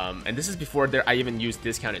 And this is before I even used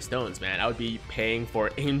discounted stones, man. I would be paying for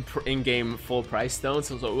in-game full price stones,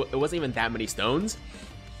 so it wasn't even that many stones,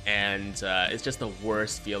 and it's just the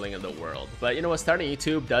worst feeling in the world. But you know what, starting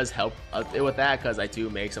YouTube does help with that, because I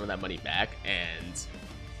do make some of that money back,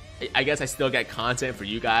 and I guess I still get content for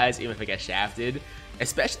you guys even if I get shafted.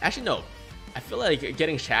 Actually no, I feel like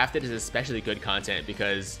getting shafted is especially good content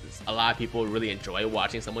because a lot of people really enjoy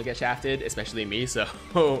watching someone get shafted, especially me. So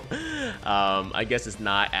I guess it's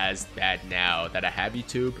not as bad now that I have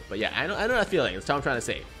YouTube. But yeah, I know that feeling. That's what I'm trying to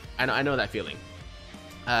say. I know that feeling.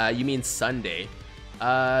 You mean Sunday?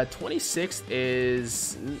 26th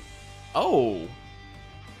is oh,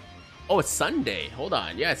 it's Sunday. Hold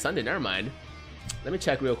on. Yeah, it's Sunday. Never mind. Let me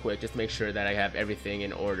check real quick just to make sure that I have everything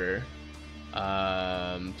in order.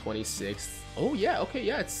 26th. Oh yeah, okay,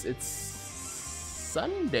 yeah, it's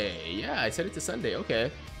Sunday. Yeah, I set it to Sunday.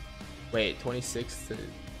 Okay, wait, 26th.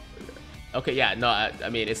 Okay, yeah, no, I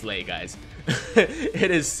mean it's late, guys.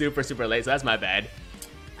 It is super late, so that's my bad.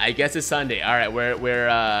 I guess it's Sunday. All right,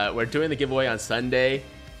 we're doing the giveaway on Sunday.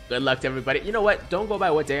 Good luck to everybody. You know what? Don't go by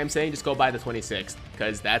what day I'm saying. Just go by the 26th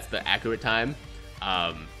because that's the accurate time.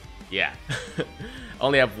 Yeah.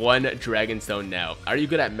 Only have one Dragonstone now. Are you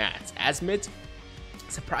good at maths? Asmit?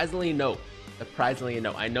 Surprisingly, no. Surprisingly,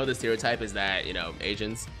 no. I know the stereotype is that, you know,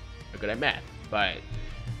 Asians are good at math, but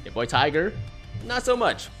your boy Tiger, not so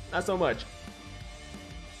much. Not so much.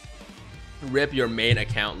 Rip your main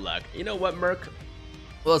account luck. You know what, Merc?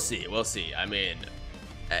 We'll see. We'll see. I mean,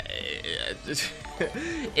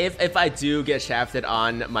 if I do get shafted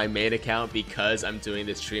on my main account because I'm doing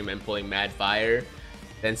this stream and pulling mad fire,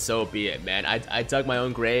 then so be it, man. I dug my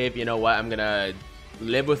own grave. You know what? I'm gonna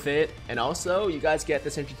live with it. And also, you guys get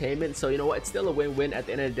this entertainment. So, you know what? It's still a win-win at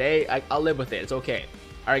the end of the day. I'll live with it. It's okay.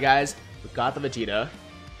 All right, guys. We got the Vegeta.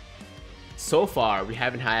 So far, we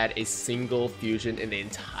haven't had a single fusion in the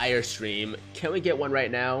entire stream. Can we get one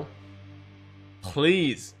right now?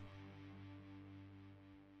 Please.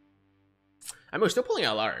 I mean, we're still pulling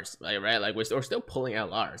LRs, like, right? Like, we're still pulling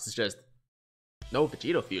LRs. It's just no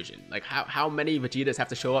Vegeta fusion. Like, how many Vegetas have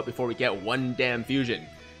to show up before we get one damn fusion?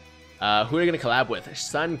 Who are you gonna collab with?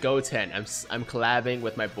 Sun Goten. I'm collabing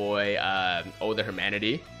with my boy Oh the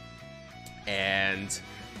Humanity, and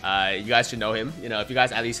you guys should know him. You know, if you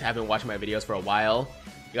guys at least have been watching my videos for a while,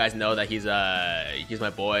 you guys know that he's my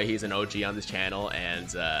boy. He's an OG on this channel,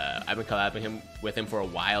 and I've been collabing with him for a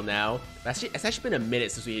while now. It's actually been a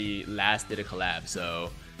minute since we last did a collab, so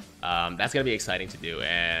that's gonna be exciting to do,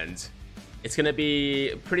 and it's gonna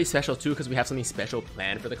be pretty special too because we have something special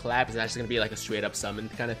planned for the collab. It's actually gonna be like a straight up summon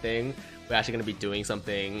kind of thing. We're actually gonna be doing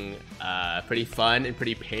something pretty fun and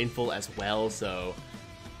pretty painful as well. So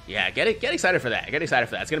yeah, get excited for that. Get excited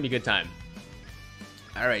for that. It's gonna be a good time.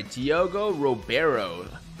 All right, Diogo Robero.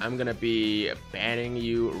 I'm gonna be banning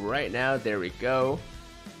you right now. There we go.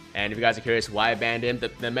 And if you guys are curious why I banned him,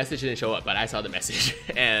 the message didn't show up, but I saw the message,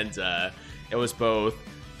 and it was both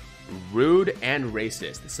rude and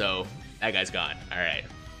racist. So that guy's gone. All right.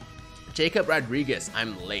 Jacob Rodriguez.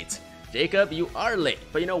 I'm late. Jacob, you are late,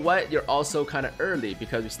 but you know what? You're also kind of early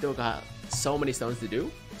because we still got so many stones to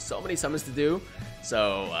do, so many summons to do.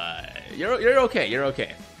 So you're okay. You're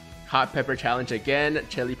okay. Hot pepper challenge again.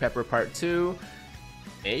 Chili pepper part 2.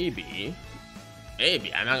 Maybe.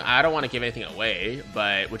 I don't want to give anything away,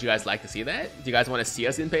 but would you guys like to see that? Do you guys want to see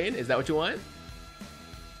us in pain? Is that what you want?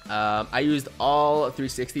 I used all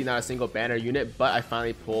 360, not a single banner unit, but I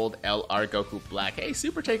finally pulled LR Goku Black. Hey,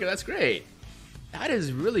 Super Taker, that's great. That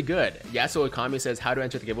is really good. Yasuo Okami says, how to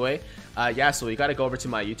enter the giveaway? Yasuo, you got to go over to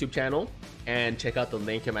my YouTube channel and check out the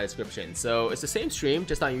link in my description. So it's the same stream,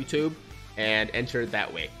 just on YouTube, and enter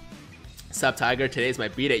that way. Sup, Tiger? Today's my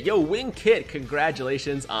B-Day. Yo, Wing Kit,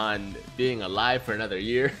 congratulations on being alive for another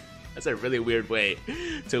year. That's a really weird way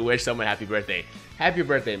to wish someone happy birthday. Happy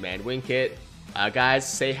birthday, man. Wing Kit. Guys,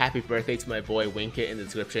 say happy birthday to my boy Wing Kit in the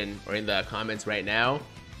description or in the comments right now.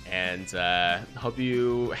 And hope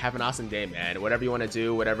you have an awesome day, man. Whatever you want to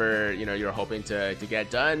do, whatever you're hoping to get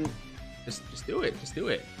done, just do it. Just do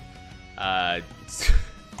it.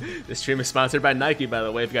 This stream is sponsored by Nike, by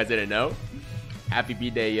the way, if you guys didn't know. Happy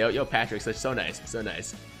B-Day, yo, Patrick, so nice, so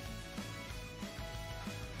nice.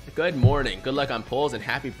 Good morning, good luck on polls, and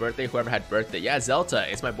happy birthday, whoever had birthday. Yeah, Zelta,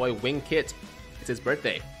 it's my boy Wing Kit. It's his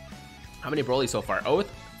birthday. How many Broly so far? Oh,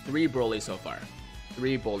 3 Broly so far.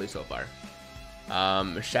 3 Broly so far.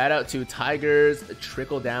 Shout out to Tiger's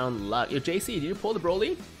Trickle Down Luck. Yo, JC, did you pull the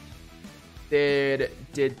Broly? Did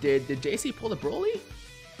JC pull the Broly?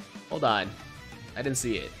 Hold on, I didn't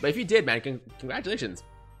see it. But if you did, man, congratulations.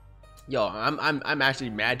 Yo, I'm actually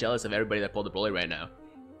mad jealous of everybody that pulled the Broly right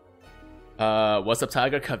now. What's up,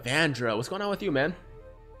 Tiger? Kavandra, what's going on with you, man?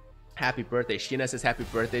 Happy birthday. Sheena says happy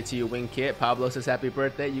birthday to you, Wing Kit. Pablo says happy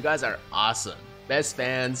birthday. You guys are awesome. Best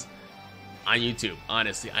fans on YouTube,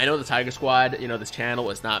 honestly. I know the Tiger Squad, this channel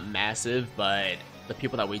is not massive, but the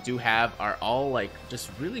people that we do have are all like just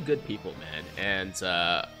really good people, man.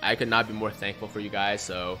 And I could not be more thankful for you guys.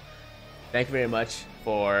 So thank you very much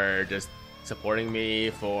for just supporting me,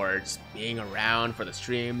 for just being around for the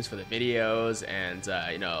streams, for the videos, and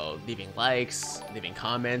leaving likes, leaving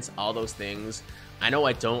comments, all those things. I know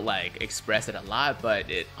I don't express it a lot, but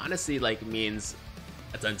it honestly means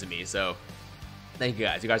a ton to me. So thank you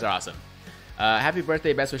guys. You guys are awesome. Happy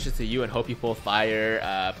birthday, best wishes to you, and hope you pull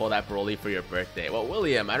fire, pull that Broly for your birthday. Well,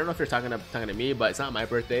 William, I don't know if you're talking to me, but it's not my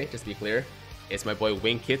birthday, just to be clear. It's my boy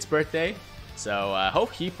Wing Kit's birthday. So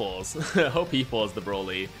hope he pulls hope he pulls the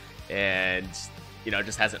Broly and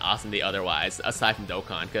just has an awesome day otherwise, aside from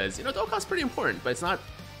Dokkan, because Dokkan's pretty important, but it's not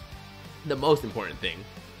the most important thing.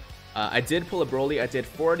 I did pull a Broly. I did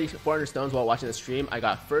 400 stones while watching the stream. I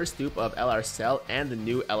got first dupe of LR Cell and the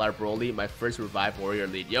new LR Broly, my first Revive Warrior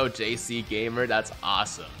lead. Yo, JC Gamer, that's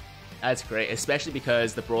awesome. That's great, especially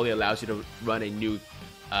because the Broly allows you to run a new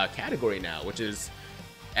category now, which is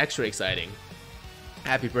extra exciting.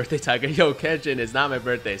 Happy birthday, Tiger. Yo, Kenshin, it's not my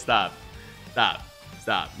birthday. Stop. Stop.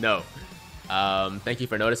 Stop. No. Thank you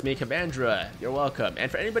for noticing me, Kavandra. You're welcome. And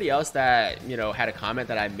for anybody else that, you know, had a comment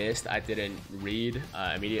that I missed, I didn't read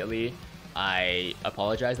immediately, I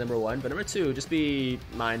apologize, number one. But number two, just be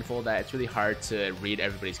mindful that it's really hard to read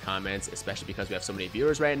everybody's comments, especially because we have so many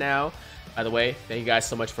viewers right now. By the way, thank you guys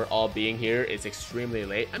so much for all being here. It's extremely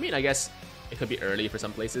late. I mean, I guess it could be early for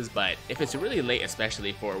some places, but if it's really late,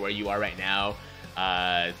 especially for where you are right now,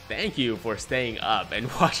 thank you for staying up and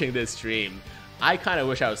watching this stream. I kind of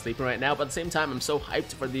wish I was sleeping right now, but at the same time, I'm so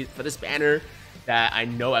hyped for this banner that I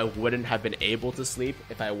know I wouldn't have been able to sleep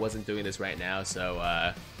if I wasn't doing this right now.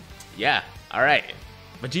 So, yeah. All right.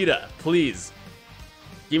 Vegeta, please.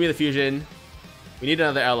 Give me the fusion. We need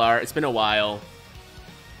another LR. It's been a while.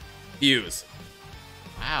 Fuse.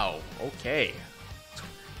 Wow. Okay.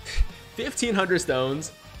 1,500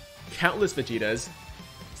 stones. Countless Vegetas.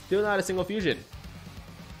 Still not a single fusion.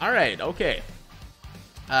 All right. Okay.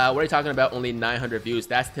 What are you talking about? Only 900 views.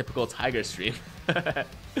 That's typical Tiger stream.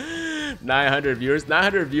 900 viewers.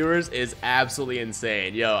 900 viewers is absolutely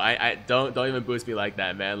insane. Yo, I don't even boost me like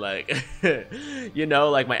that, man. Like, you know,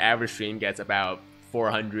 like my average stream gets about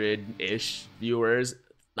 400-ish viewers.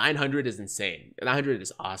 900 is insane. 900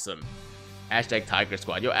 is awesome. Hashtag Tiger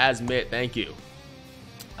Squad. Yo, Asmit, thank you.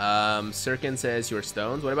 Sirkin says your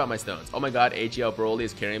stones. What about my stones? Oh my god, AGL Broly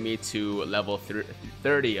is carrying me to level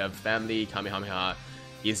 30 of family Kamehameha.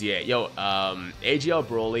 Easy. Yo, AGL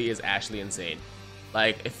Broly is actually insane.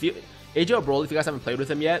 Like, AGL Broly, if you guys haven't played with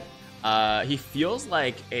him yet, he feels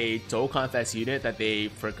like a Dokkan Fest unit that they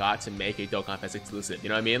forgot to make a Dokkan Fest exclusive. You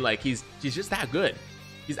know what I mean? Like, he's just that good.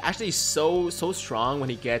 He's actually so strong when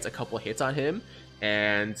he gets a couple hits on him,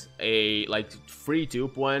 and a like free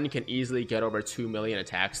dupe one can easily get over 2 million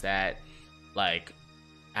attack stat, like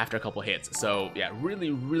after a couple hits. So yeah,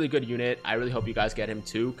 really good unit. I really hope you guys get him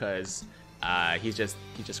too, because he's just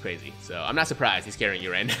crazy. So I'm not surprised he's carrying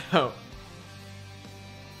you right now.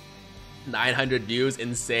 900 views,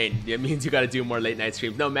 insane. It means you got to do more late night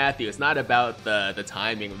streams. No, Matthew, it's not about the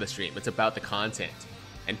timing of the stream. It's about the content,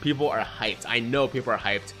 and people are hyped. I know people are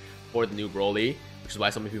hyped for the new Broly, which is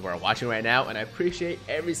why so many people are watching right now, and I appreciate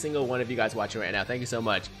every single one of you guys watching right now. Thank you so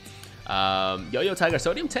much. Yo Tiger,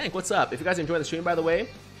 Sodium Tank, what's up? If you guys are enjoying the stream, by the way,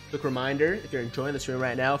 quick reminder, if you're enjoying the stream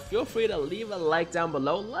right now, feel free to leave a like down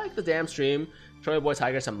below. Like the damn stream. Show your boy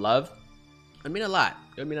Tiger some love. It would mean a lot.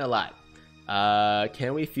 It would mean a lot.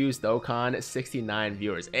 Can we fuse Dokkan? 69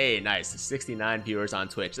 viewers. Hey, nice. 69 viewers on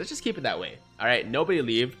Twitch. Let's just keep it that way. All right, nobody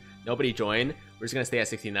leave. Nobody join. We're just going to stay at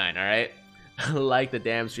 69, all right? Like the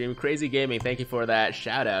damn stream. Crazy Gaming, thank you for that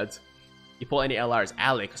shout out. You pull any LRs?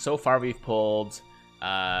 Alec, so far we've pulled 3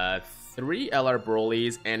 LR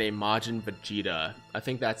Brolys and a Majin Vegeta. I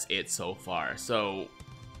think that's it so far. So,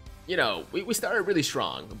 you know, we started really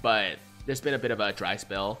strong, but there's been a bit of a dry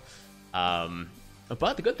spell.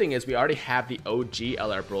 But the good thing is we already have the OG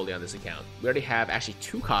LR Broly on this account. We already have actually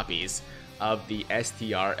 2 copies of the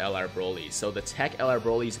STR LR Broly. So the TEQ LR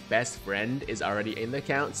Broly's best friend is already in the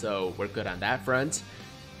account, so we're good on that front.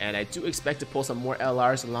 And I do expect to pull some more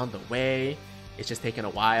LRs along the way. It's just taking a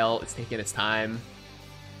while. It's taking its time.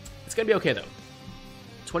 It's gonna be okay though.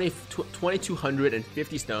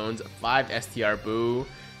 2,250 stones, 5 STR Boo,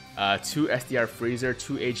 2 STR Freezer,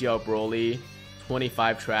 2 AGL Broly,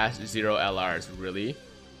 25 trash, 0 LRs. Really?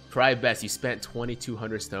 Try best. You spent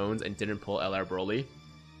 2,200 stones and didn't pull LR Broly.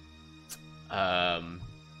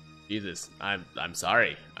 Jesus, I'm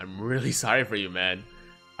sorry. I'm really sorry for you, man.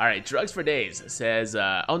 All right, Drugs for Days says,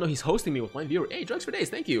 oh no, he's hosting me with 1 viewer. Hey, Drugs for Days,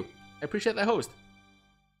 thank you. I appreciate that host.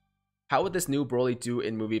 How would this new Broly do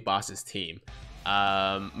in Movie Boss's team?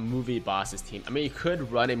 Movie Boss's team. I mean, you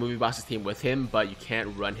could run a Movie Boss's team with him, but you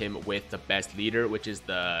can't run him with the best leader, which is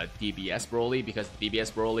the DBS Broly, because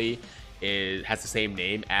DBS Broly has the same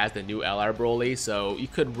name as the new LR Broly. So you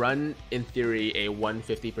could run, in theory, a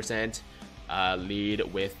 150% lead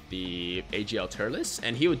with the AGL Turles,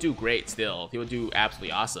 and he would do great still. He would do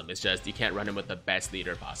absolutely awesome. It's just you can't run him with the best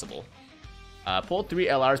leader possible. Pulled 3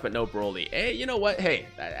 LRs, but no Broly. Hey, you know what? Hey,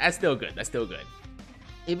 that's still good. That's still good.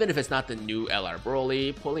 Even if it's not the new LR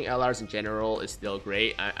Broly, pulling LRs in general is still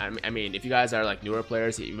great. I mean, if you guys are like newer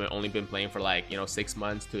players, you've only been playing for like, you know, 6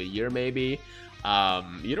 months to a year maybe,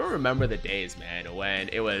 you don't remember the days, man, when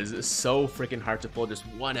it was so freaking hard to pull just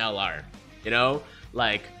 1 LR, you know?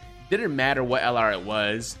 Like, didn't matter what LR it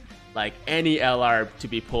was, Like any LR to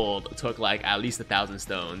be pulled took like at least 1,000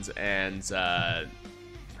 stones, and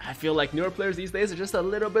I feel like newer players these days are just a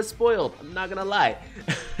little bit spoiled. I'm not gonna lie.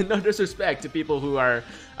 No disrespect to people who are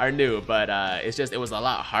new, but it was a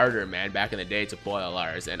lot harder, man, back in the day to pull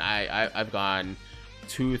LRs, and I've gone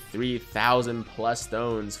 2,000-3,000 plus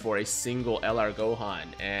stones for a single LR Gohan,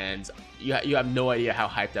 and you have no idea how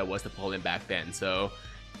hyped I was to pull him back then. So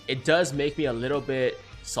it does make me a little bit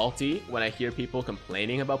salty when I hear people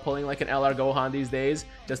complaining about pulling like an LR Gohan these days,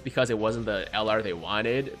 just because it wasn't the LR they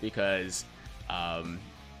wanted, because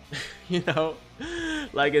you know,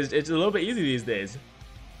 like it's a little bit easy these days.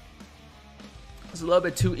 It's a little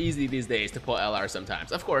bit too easy these days to pull LR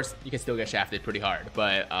sometimes. Of course, you can still get shafted pretty hard,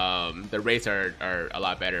 but the rates are a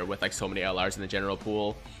lot better with like so many LRs in the general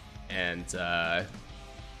pool. And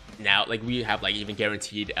now, like, we have like even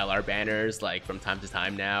guaranteed LR banners like from time to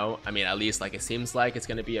time now. I mean, at least like it seems like it's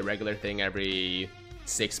gonna be a regular thing every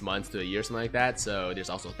 6 months to a year, something like that. So there's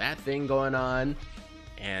also that thing going on.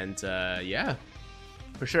 And yeah,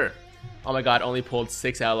 for sure. Oh my god, only pulled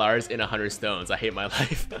 6 LRs in 100 stones. I hate my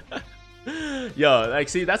life. Yo, like,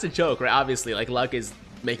 see, that's a joke, right? Obviously, like, Luck is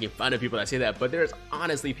making fun of people that say that, but there's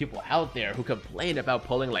honestly people out there who complain about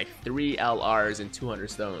pulling like 3 LRs in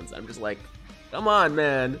 200 stones. I'm just like, come on,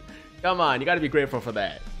 man. Come on, you gotta be grateful for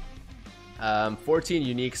that. 14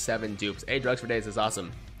 unique, 7 dupes. 8 drugs for days is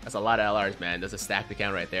awesome. That's a lot of LRs, man. That's a stacked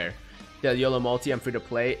account right there. The YOLO multi, I'm free to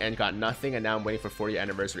play and got nothing, and now I'm waiting for 40th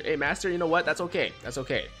anniversary. Hey, Master, you know what? That's okay. That's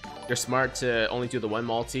okay. You're smart to only do the 1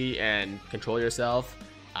 multi and control yourself.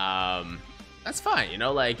 That's fine, you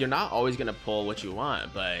know, like, you're not always gonna pull what you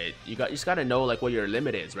want, but you just gotta know like what your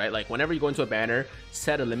limit is, right? Like, whenever you go into a banner,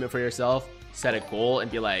 set a limit for yourself, set a goal,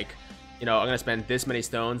 and be like, you know, I'm gonna spend this many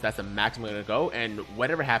stones, that's the maximum I'm gonna go, and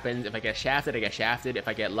whatever happens, if I get shafted, I get shafted, if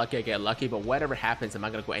I get lucky, I get lucky, but whatever happens, I'm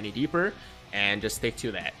not gonna go any deeper, and just stick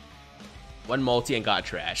to that. 1 multi and got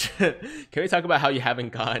trash. Can we talk about how you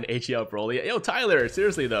haven't gone AGL BROLY? Yo, Tyler,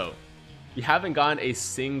 seriously though, you haven't gone a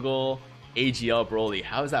single AGL BROLY.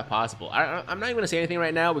 How is that possible? I'm not even gonna say anything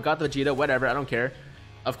right now. We got the Vegeta, whatever, I don't care.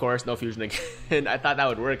 Of course, no fusion again. I thought that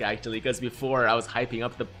would work actually, because before I was hyping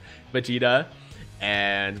up the Vegeta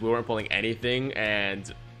and we weren't pulling anything, and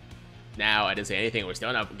now I didn't say anything, we're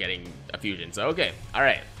still not getting a fusion. So okay,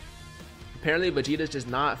 alright. Apparently Vegeta's just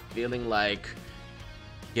not feeling like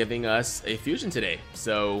giving us a fusion today.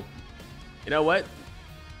 So you know what?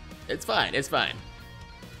 It's fine, it's fine.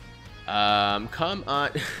 Come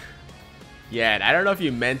on. Yeah, I don't know if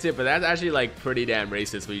you meant it, but that's actually like pretty damn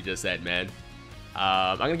racist what you just said, man.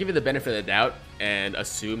 I'm gonna give you the benefit of the doubt and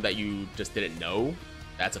assume that you just didn't know.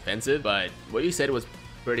 That's offensive, but what you said was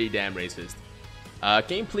pretty damn racist.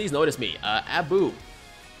 Can you please notice me? Abu,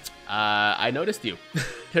 I noticed you.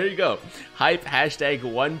 There you go. Hype hashtag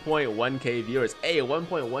 1.1k viewers. Hey,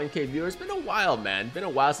 1.1k viewers. Been a while, man. Been a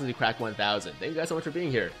while since we cracked 1,000. Thank you guys so much for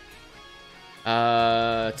being here.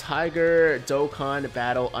 Tiger Dokkan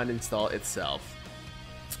battle uninstall itself.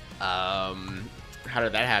 How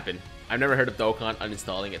did that happen? I've never heard of Dokkan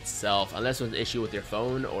uninstalling itself, unless it was an issue with your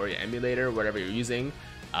phone or your emulator, whatever you're using.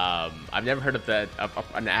 I've never heard of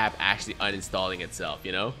an app actually uninstalling itself,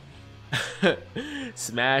 you know?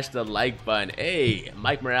 Smash the like button. Hey,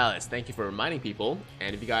 Mike Morales, thank you for reminding people.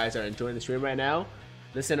 And if you guys are enjoying the stream right now,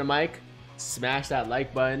 listen to Mike, smash that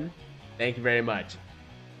like button. Thank you very much.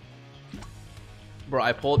 Bro,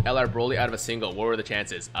 I pulled LR BROLY out of a single. What were the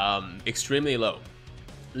chances? Extremely low.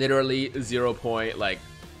 Literally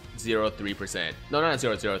 0.03%. No, not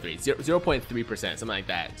 0.03. 0.3%, something like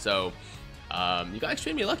that. So, you got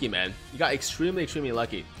extremely lucky, man. You got extremely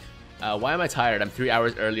lucky. Why am I tired? I'm 3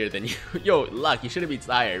 hours earlier than you. Yo, Luck, you shouldn't be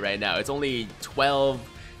tired right now. It's only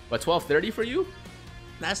 12:30 for you?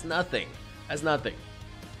 That's nothing. That's nothing.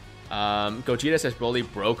 Gogeta says BROLY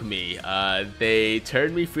broke me. They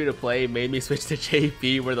turned me free to play, made me switch to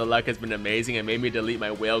JP, where the luck has been amazing, and made me delete my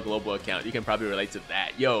Whale Global account. You can probably relate to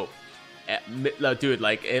that. Yo, dude,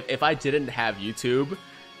 like, if I didn't have YouTube,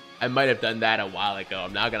 I might have done that a while ago.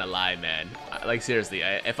 I'm not gonna lie, man. Like, seriously,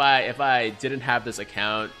 if I didn't have this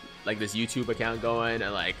account, like this YouTube account going,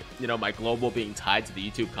 and like, you know, my global being tied to the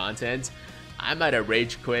YouTube content, I might have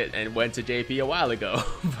rage quit and went to JP a while ago.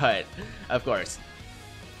 But of course,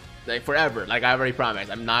 like, forever, like I already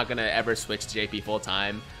promised, I'm not gonna ever switch to JP full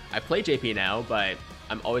time. I play JP now, but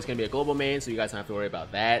I'm always gonna be a global main, so you guys don't have to worry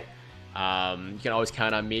about that. You can always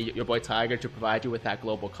count on me, your boy Tiger, to provide you with that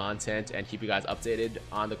global content and keep you guys updated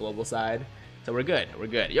on the global side. So we're good, we're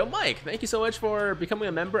good. Yo, Mike, thank you so much for becoming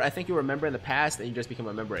a member. I think you were a member in the past and you just became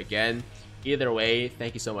a member again. Either way,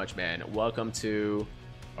 thank you so much, man. Welcome to,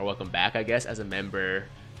 or welcome back, I guess, as a member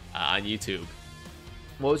on YouTube.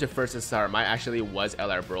 What was your first SSR? Mine actually was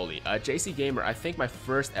LR Broly. JC Gamer, I think my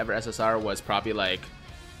first ever SSR was probably like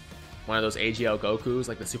one of those AGL Gokus,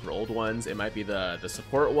 like the super old ones. It might be the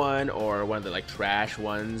support one or one of the like trash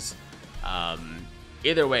ones.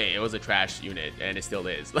 Either way, it was a trash unit, and it still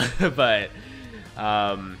is. But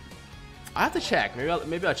I'll have to check.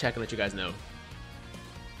 Maybe I'll check and let you guys know.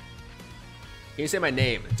 Can you say my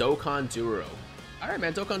name? Dokkan Duro. Alright,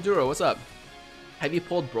 man. Dokkan Duro, what's up? Have you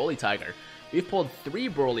pulled BROLY, Tiger? We've pulled 3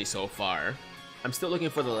 BROLY so far. I'm still looking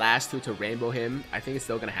for the last 2 to rainbow him. I think it's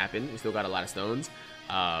still gonna happen. We still got a lot of stones.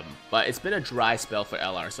 But it's been a dry spell for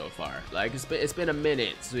LR so far. Like, it's been a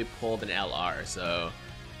minute since we pulled an LR, so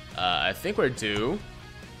I think we're due.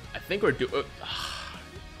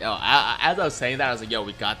 Yo, as I was saying that, I was like, yo,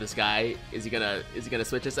 we got this guy. Is he gonna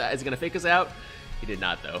switch us out? Is he gonna fake us out? He did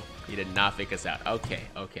not, though. He did not fake us out. Okay.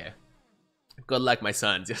 Good luck, my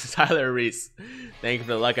sons. Yes, Tyler Reese. Thank you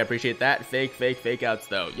for the luck. I appreciate that. Fake outs,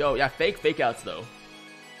 though. Yo, yeah, fake outs, though.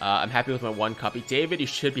 I'm happy with my 1 copy. David, you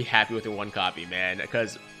should be happy with your 1 copy, man,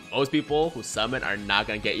 because most people who summon are not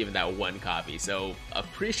gonna get even that 1 copy. So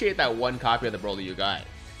appreciate that 1 copy of the BROLY you got.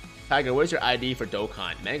 Tiger, where's your ID for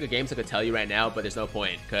Dokkan? Manga Games I could tell you right now, but there's no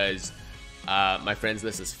point because my friends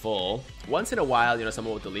list is full. Once in a while, you know,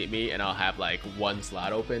 someone will delete me and I'll have like 1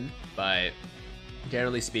 slot open, but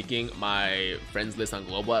generally speaking, my friends list on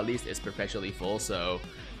global at least is perpetually full, so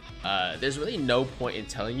there's really no point in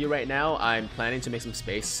telling you right now. I'm planning to make some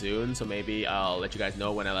space soon, so maybe I'll let you guys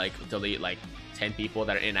know when I like delete like 10 people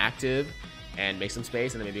that are inactive and make some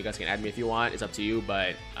space, and then maybe you guys can add me if you want. It's up to you,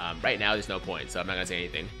 but right now there's no point, so I'm not gonna say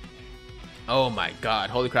anything. Oh my god,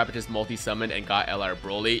 holy crap, I just multi-summoned and got LR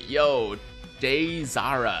Broly. Yo,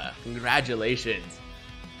 Zara, congratulations.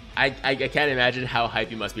 I can't imagine how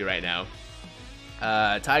hype you must be right now.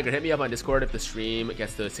 Tiger, hit me up on Discord if the stream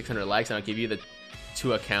gets to 600 likes, and I'll give you the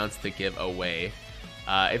 2 accounts to give away.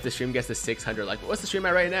 If the stream gets to 600 likes, what's the stream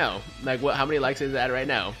at right now? Like, how many likes is it at right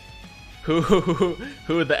now? Who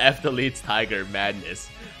the F deletes Tiger? Madness.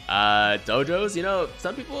 Dojos, you know,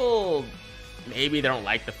 some people, maybe they don't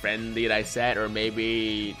like the friend lead I set, or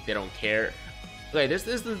maybe they don't care. Okay,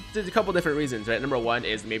 there's a couple different reasons, right? Number 1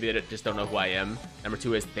 is maybe they just don't know who I am. Number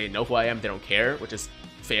 2 is they know who I am, they don't care, which is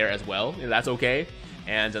fair as well. You know, that's okay.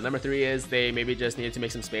 And number 3 is they maybe just needed to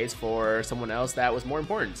make some space for someone else that was more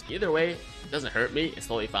important. Either way, it doesn't hurt me. It's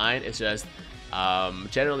totally fine. It's just,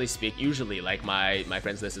 generally speak, usually like my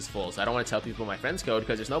friends list is full, so I don't want to tell people my friends code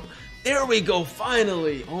because there's no. There we go,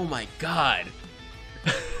 finally. Oh my god.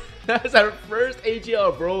 That's our first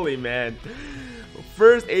AGL Broly, man.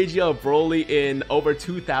 First AGL Broly in over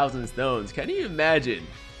 2,000 stones. Can you imagine?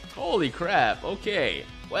 Holy crap. Okay.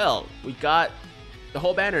 Well, we got the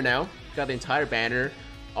whole banner now. Got the entire banner.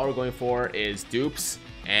 All we're going for is dupes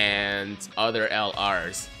and other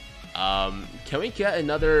LRs. Can we get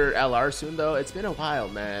another LR soon, though? It's been a while,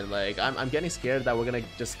 man. Like, I'm getting scared that we're gonna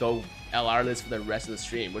just go LR list for the rest of the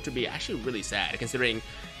stream, which would be actually really sad, considering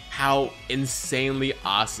how insanely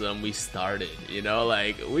awesome we started. You know,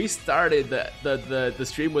 like, we started the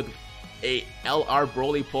stream with a LR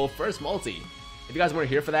Broly pull first multi. If you guys weren't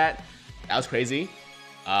here for that, that was crazy.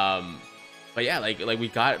 But yeah, like we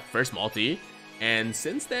got first multi, and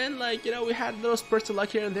since then, like, you know, we had little spurts of luck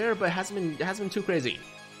here and there, but it hasn't been too crazy.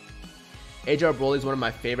 AGL Broly is one of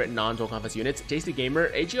my favorite non-Dokkan Fest units. JC Gamer,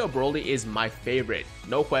 AGL Broly is my favorite,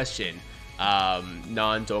 no question,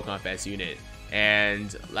 non-Dokkan Fest unit.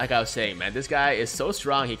 And like I was saying, man, this guy is so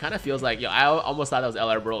strong. He kind of feels like, yo, I almost thought that was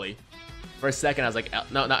LR Broly. For a second, I was like,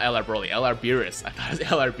 no, not LR Broly, LR Beerus. I thought it was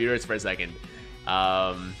LR Beerus for a second.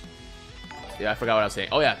 Yeah, I forgot what I was saying.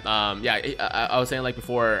 Oh yeah, I was saying, like,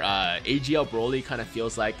 before, AGL Broly kind of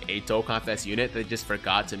feels like a Dokkan Fest unit that just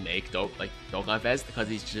forgot to make Dokkan Fest because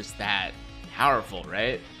he's just that powerful,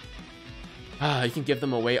 right? You can give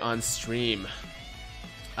them away on stream.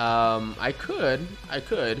 I could.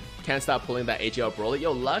 Can't stop pulling that AGL Broly.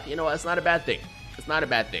 Yo, luck, you know what? It's not a bad thing. It's not a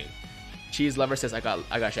bad thing. Cheese Lover says I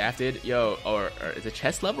got shafted. Yo, or is it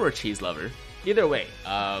Chess Lover or Cheese Lover? Either way,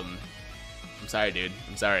 I'm sorry, dude.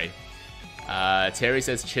 I'm sorry. Terry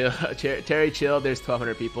says chill. Terry, chill. There's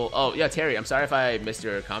 1,200 people. Oh yeah, Terry, I'm sorry if I missed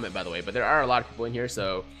your comment, by the way, but there are a lot of people in here,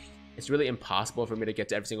 so it's really impossible for me to get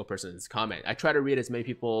to every single person's comment. I try to read as many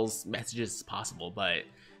people's messages as possible, but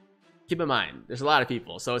keep in mind, there's a lot of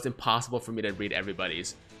people, so it's impossible for me to read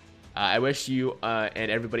everybody's. I wish you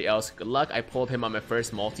and everybody else good luck. I pulled him on my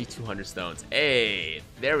first multi 200 stones. Hey,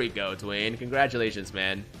 there we go, Dwayne. Congratulations,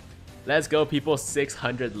 man. Let's go, people.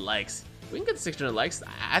 600 likes. We can get to 600 likes.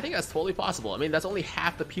 I think that's totally possible. I mean, that's only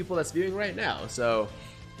half the people that's viewing right now, so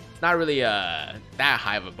it's not really that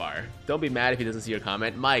high of a bar. Don't be mad if he doesn't see your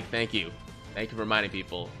comment. Mike, thank you. Thank you for reminding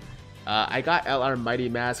people. I got LR Mighty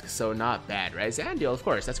Mask, so not bad, right? Zandiel, of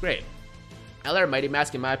course, that's great. LR Mighty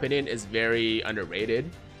Mask, in my opinion, is very underrated,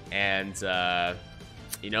 and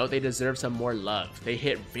you know, they deserve some more love. They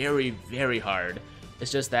hit very, very hard.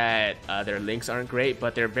 It's just that their links aren't great,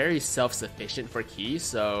 but they're very self-sufficient for keys.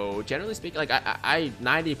 So generally speaking, like I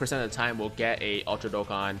 90% of the time will get a Ultra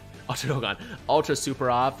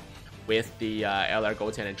Super Off with the LR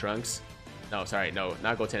Goten and Trunks. No, sorry, no,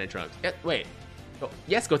 not Goten and Trunks. Yeah, wait,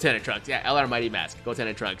 yes, Goten and Trunks. Yeah, LR Mighty Mask, Goten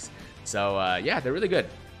and Trunks. So yeah, they're really good.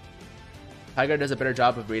 Tiger does a better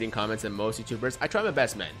job of reading comments than most YouTubers. I try my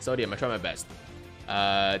best, man. Sodium, I try my best.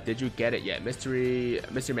 Did you get it yet? Mystery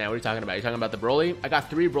Man, what are you talking about? Are you talking about the BROLY? I got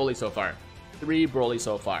 3 BROLY so far. 3 BROLY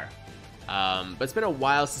so far. But it's been a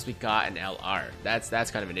while since we got an LR.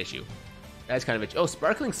 That's kind of an issue. That's kind of it. Oh,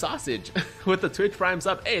 Sparkling Sausage with the Twitch Prime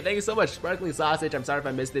sub. Hey, thank you so much, Sparkling Sausage. I'm sorry if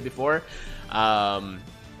I missed it before.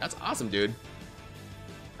 That's awesome, dude.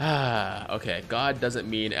 Okay, God doesn't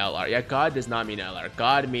mean LR. Yeah, God does not mean LR.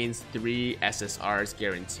 God means 3 SSRs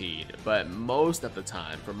guaranteed. But most of the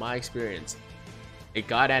time, from my experience, a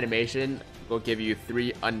God animation will give you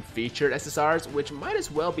 3 unfeatured SSRs, which might as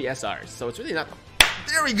well be SRs. So it's really not...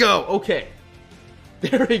 There we go! Okay.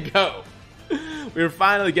 There we go. We're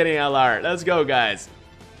finally getting LR. Let's go, guys.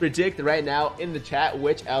 Predict right now in the chat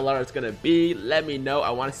which LR it's gonna be. Let me know. I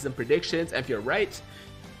want to see some predictions. And if you're right,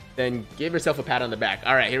 then give yourself a pat on the back.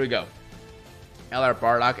 All right, here we go. LR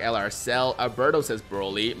Bardock, LR Cell. Alberto says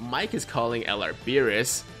Broly. Mike is calling LR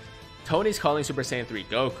Beerus. Tony's calling Super Saiyan 3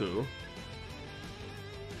 Goku.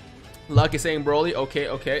 Luck is saying Broly.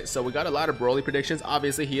 Okay. So we got a lot of Broly predictions.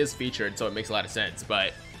 Obviously, he is featured, so it makes a lot of sense.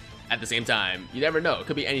 But at the same time, you never know. It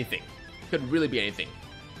could be anything. It could really be anything.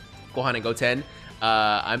 Gohan and Goten.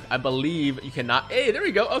 I believe you cannot. Hey, there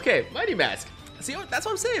we go. Okay, Mighty Mask. See, that's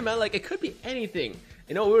what I'm saying, man. Like, it could be anything.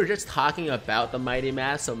 You know, we were just talking about the Mighty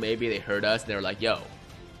Mask, so maybe they heard us and they were like, yo,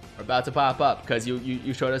 we're about to pop up because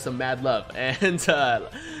you showed us some mad love. And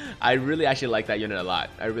I really actually like that unit a lot.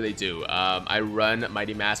 I really do. I run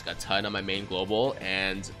Mighty Mask a ton on my main global,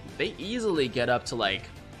 and they easily get up to like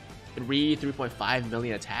 3.5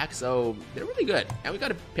 million attack, so they're really good. And we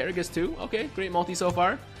got a Paragus too. Okay, great multi so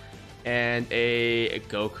far. And a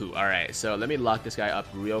Goku. Alright, so let me lock this guy up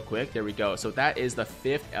real quick. There we go. So that is the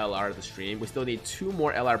 5th LR of the stream. We still need 2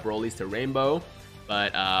 more LR Brolys to Rainbow,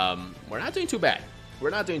 but we're not doing too bad. We're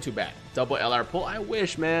not doing too bad. Double LR pull. I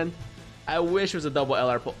wish, man. I wish it was a double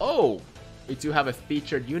LR pull. Oh, we do have a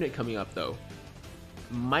featured unit coming up though.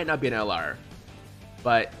 Might not be an LR,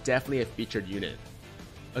 but definitely a featured unit.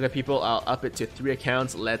 Okay, people, I'll up it to 3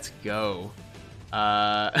 accounts. Let's go.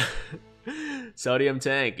 Sodium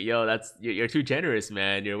Tank, yo, you're too generous,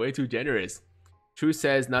 man. You're way too generous. Truth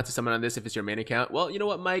says not to summon on this if it's your main account. Well, you know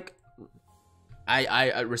what, Mike?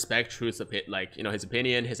 I respect Truth's like, you know, his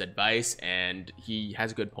opinion, his advice, and he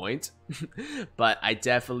has a good point. But I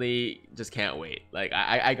definitely just can't wait. Like,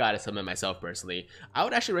 I gotta summon myself personally. I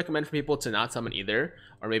would actually recommend for people to not summon either,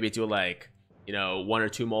 or maybe do like, you know, 1 or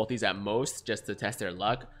 2 multis at most, just to test their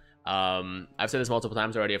luck. I've said this multiple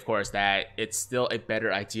times already, of course, that it's still a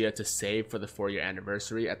better idea to save for the 4-year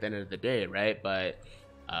anniversary at the end of the day, right? But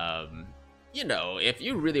you know, if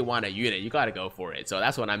you really want a unit, you gotta go for it. So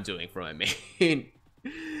that's what I'm doing for my main.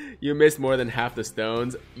 You missed more than half the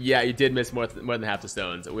stones. Yeah, you did miss more than half the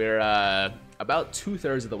stones. We're about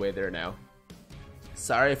 2/3 of the way there now.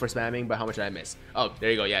 Sorry for spamming, but how much did I miss? Oh,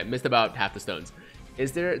 there you go. Yeah, I missed about half the stones.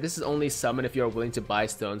 This is only summon if you are willing to buy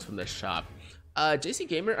stones from the shop. JC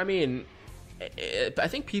Gamer, I mean, I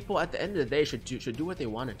think people at the end of the day should do what they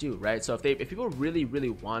want to do, right? So if people really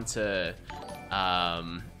want to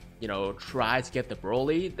you know, try to get the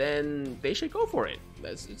Broly, then they should go for it.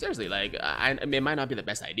 Seriously, like, I mean, it might not be the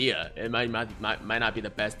best idea, it might not be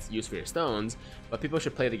the best use for your stones, but people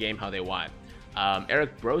should play the game how they want.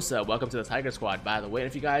 Eric Brosa, welcome to the Tiger Squad, by the way. And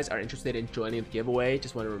if you guys are interested in joining the giveaway,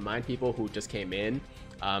 just want to remind people who just came in,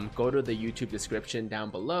 go to the YouTube description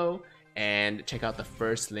down below and check out the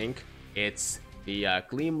first link. It's the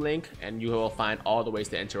Gleam link, and you will find all the ways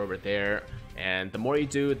to enter over there. And the more you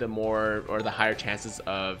do, the more, or the higher chances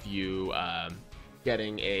of you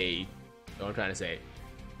getting a, what I'm trying to say,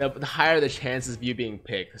 the higher the chances of you being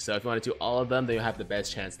picked. So if you want to do all of them, then you'll have the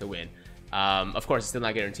best chance to win. Of course, it's still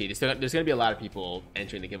not guaranteed. There's going to be a lot of people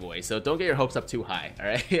entering the giveaway, so don't get your hopes up too high, all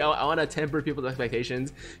right? I want to temper people's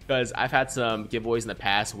expectations, because I've had some giveaways in the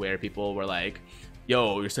past where people were like,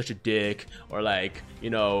 yo, you're such a dick, or like, you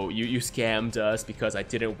know, you scammed us because I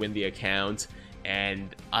didn't win the account.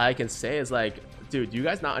 And all I can say is like, dude, do you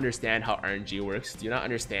guys not understand how RNG works? Do you not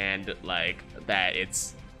understand like that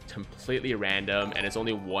it's completely random and it's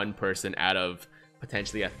only one person out of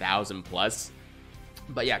potentially 1,000 plus?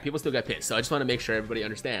 But yeah, people still get pissed. So I just want to make sure everybody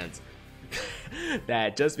understands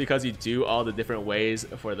that just because you do all the different ways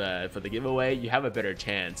for the giveaway, you have a better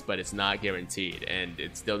chance, but it's not guaranteed, and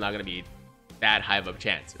it's still not gonna be that high of a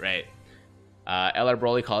chance, right? LR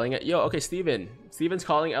Broly calling it. Yo, okay, Steven's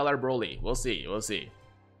calling LR Broly. We'll see.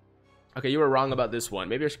 Okay, you were wrong about this one.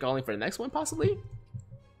 Maybe you're calling for the next one, possibly.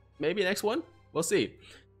 Maybe next one. We'll see.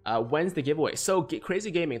 When's the giveaway? So Crazy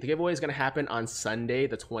Gaming, the giveaway is gonna happen on Sunday,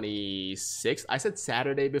 the 26th. I said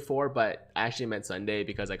Saturday before, but I actually meant Sunday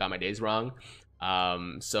because I got my days wrong.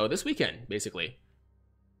 So this weekend, basically.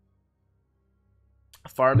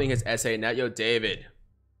 Farming his essay now. Yo, David,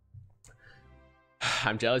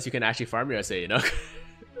 I'm jealous you can actually farm your essay, you know.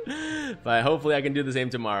 But hopefully I can do the same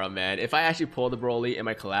tomorrow, man. If I actually pull the Broly in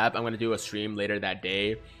my collab, I'm gonna do a stream later that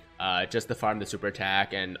day, just to farm the super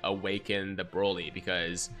attack and awaken the Broly,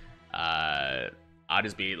 because I'll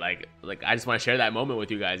just be like I just want to share that moment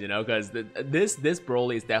with you guys, you know, because this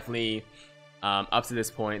Broly is definitely up to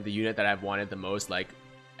this point the unit that I've wanted the most, like,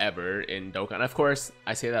 ever in Dokkan. Of course,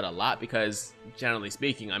 I say that a lot because generally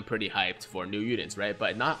speaking, I'm pretty hyped for new units, right?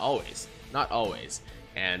 But not always.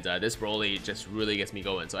 And this Broly just really gets me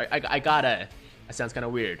going. So I gotta. That sounds kind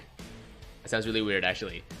of weird. That sounds really weird,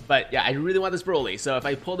 actually. But yeah, I really want this Broly. So if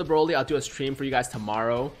I pull the Broly, I'll do a stream for you guys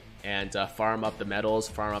tomorrow and farm up the medals,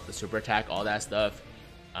 farm up the super attack, all that stuff.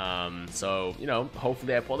 So, you know,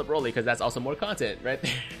 hopefully I pull the Broly, because that's also more content right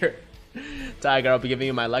there. Tiger, I'll be giving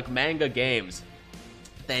you my luck. Manga games.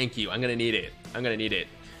 Thank you. I'm gonna need it.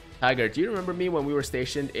 Tiger, do you remember me when we were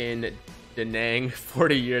stationed in Da Nang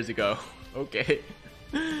 40 years ago? Okay.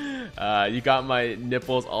 You got my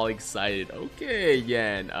nipples all excited. Okay,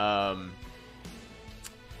 Yan.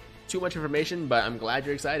 Too much information, but I'm glad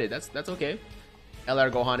you're excited. That's okay.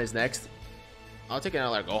 LR Gohan is next. I'll take an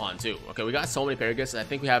LR Gohan too. Okay, we got so many Paragus. I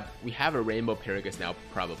think we have a Rainbow Paragus now,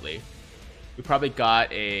 probably. We probably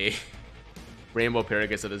got a Rainbow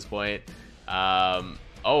Paragus at this point.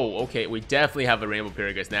 Oh, okay. We definitely have a Rainbow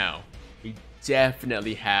Paragus now. We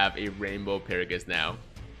definitely have a Rainbow Paragus now.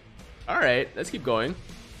 Alright, let's keep going.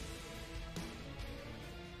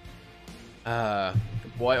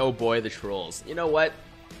 Boy, oh boy, the trolls. You know what?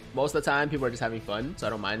 Most of the time, people are just having fun, so I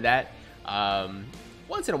don't mind that.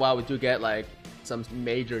 Once in a while, we do get, like, some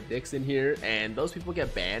major dicks in here, and those people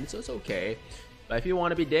get banned, so it's okay. But if you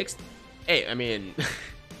want to be dicks, hey, I mean,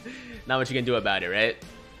 not much you can do about it, right?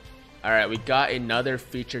 Alright, we got another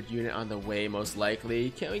featured unit on the way, most likely.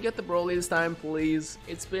 Can we get the Broly this time, please?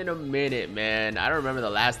 It's been a minute, man. I don't remember the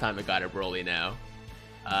last time I got a Broly now.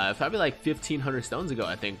 Probably like 1,500 stones ago,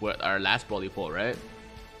 I think, with our last Broly pull, right?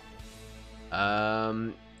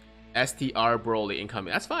 STR Broly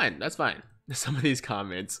incoming. That's fine. Some of these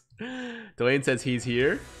comments. Dwayne says he's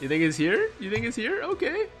here. You think he's here?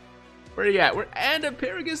 Okay. Where are you at? And a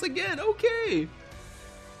Paragus again. Okay.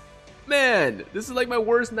 Man, this is like my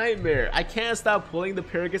worst nightmare. I can't stop pulling the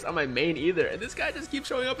Paragus on my main either. And this guy just keeps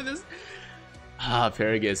showing up in this.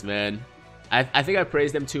 Paragus, man. I think I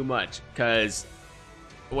praised him too much, because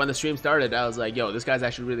when the stream started, I was like, yo, this guy's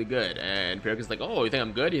actually really good. And Paragus is like, oh, you think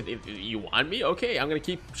I'm good? You want me? Okay, I'm going to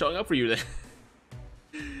keep showing up for you then.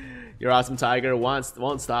 You're awesome, Tiger.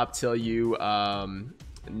 Won't stop till you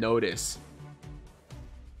notice.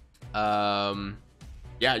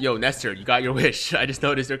 Yeah, yo, Nestor, you got your wish. I just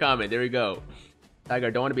noticed your comment. There we go. Tiger, I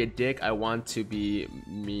don't want to be a dick. I want to be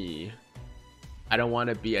me. I don't want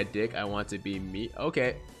to be a dick. I want to be me.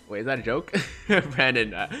 Okay. Wait, is that a joke?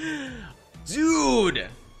 Brandon. Dude!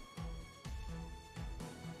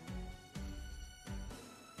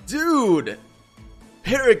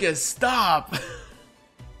 Paragus, stop!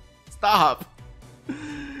 Stop!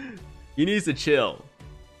 He needs to chill.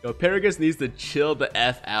 Yo, Paragus needs to chill the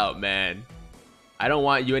F out, man. I don't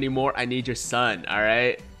want you anymore. I need your son,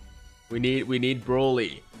 alright? We need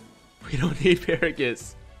Broly. We don't need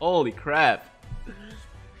Paragus. Holy crap.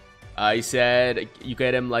 He said you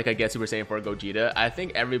get him like I get Super Saiyan 4 Gogeta. I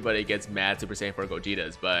think everybody gets mad Super Saiyan 4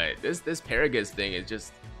 Gogetas, but this Paragus thing is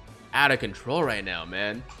just out of control right now,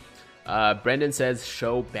 man. Brendan says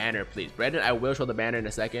show banner, please. Brendan, I will show the banner in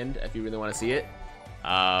a second if you really want to see it.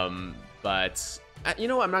 But you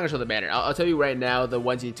know what? I'm not gonna show the banner. I'll tell you right now the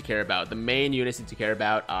ones you need to care about. The main units you need to care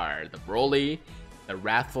about are the Broly, the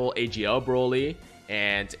Wrathful AGL Broly,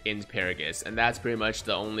 and Int Paragus, and that's pretty much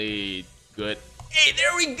the only good. Hey,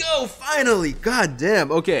 there we go! Finally! God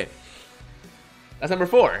damn! Okay. That's number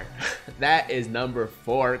 4. That is number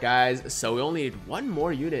 4, guys. So we only need one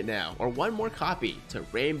more unit now, or one more copy to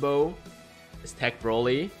Rainbow this TEQ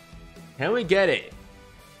Broly. Can we get it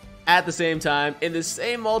at the same time in the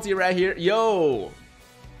same multi right here? Yo!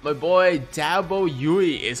 My boy Dabo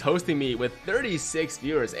Yui is hosting me with 36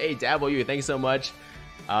 viewers. Hey, Dabo Yui, thank you so much.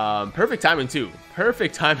 Perfect timing too.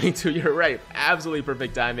 Perfect timing too. You're right. Absolutely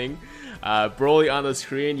perfect timing. Broly on the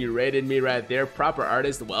screen. You rated me right there. Proper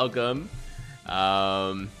artist. Welcome.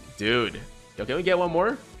 Dude. Yo, can we get one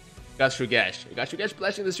more? Got Shugesh. We got Shugesh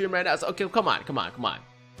blessing the stream right now. So, okay, come on.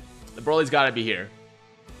 The Broly's gotta be here.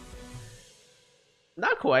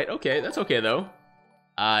 Not quite. Okay, that's okay though.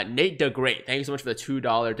 Nate the Great, thank you so much for the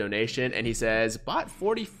 $2 donation, and he says bought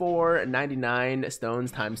 44.99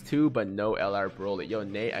 stones times 2 but no LR Broly. Yo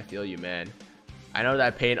Nate, I feel you, man. I know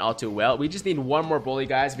that pain all too well. We just need one more Broly,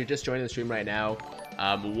 guys. If you're just joining the stream right now,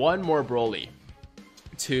 one more Broly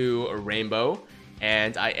to Rainbow,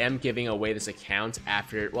 and I am giving away this account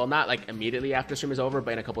after, well, not like immediately after the stream is over,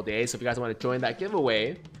 but in a couple days. So if you guys want to join that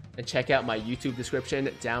giveaway, then check out my YouTube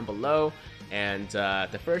description down below. And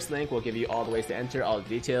the first link will give you all the ways to enter, all the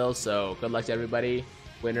details. So good luck to everybody.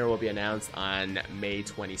 Winner will be announced on May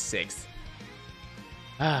 26th.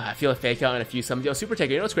 I feel a fake out in a few summons. Yo, Super TEQ,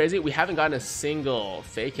 you know what's crazy? We haven't gotten a single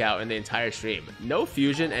fake out in the entire stream. No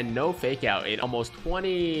fusion and no fake out in almost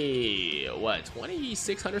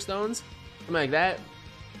 2,600 stones? Something like that.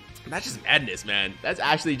 That's just madness, man. That's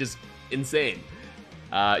actually just insane.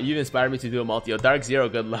 You've inspired me to do a multi. Yo, Dark Zero,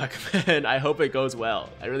 good luck, man. I hope it goes well.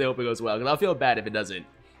 I really hope it goes well, because I'll feel bad if it doesn't.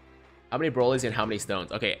 How many Brolys and how many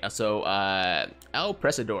stones? Okay, so El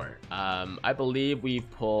Presador. I believe we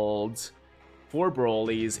pulled 4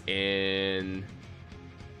 Brolys in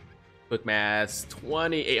quick maths,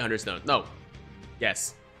 2,800 stones. No,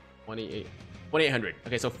 yes, 2,800.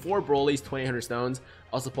 Okay, so 4 Brolys, 2,800 stones.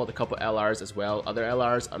 Also pulled a couple LRs as well. Other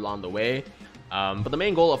LRs along the way. But the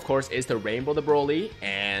main goal, of course, is to rainbow the Broly,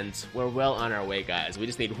 and we're well on our way, guys. We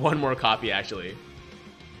just need one more copy, actually.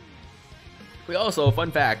 We also,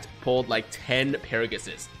 fun fact, pulled like 10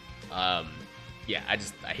 Paraguses. Yeah,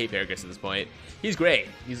 I hate Paragus at this point. He's great.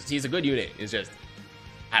 He's a good unit. It's just,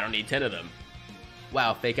 I don't need 10 of them.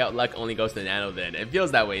 Wow, fake out luck only goes to Nano then. It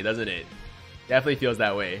feels that way, doesn't it? Definitely feels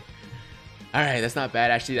that way. Alright, that's not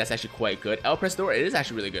bad, actually. That's actually quite good. El Presador, it is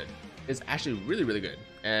actually really good. It's actually really, really good.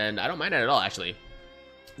 And I don't mind that at all, actually.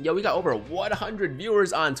 Yo, we got over 100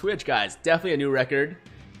 viewers on Twitch, guys. Definitely a new record.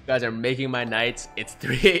 You guys are making my nights. It's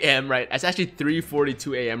 3 a.m. right? It's actually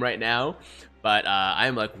 3:42 a.m. right now. But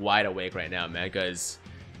I'm like wide awake right now, man, because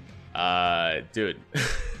dude,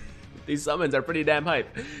 these summons are pretty damn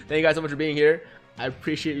hype. Thank you guys so much for being here. I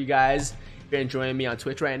appreciate you guys. If you're enjoying me on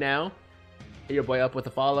Twitch right now, hit your boy up with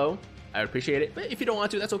a follow. I appreciate it. But if you don't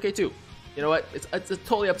want to, that's okay too. You know what? It's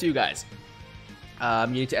totally up to you guys.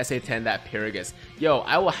 You need to SA10 that Paragus. Yo,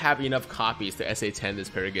 I will have enough copies to SA10 this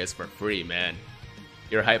Paragus for free, man.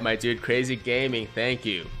 You're hype, my dude. Crazy Gaming, thank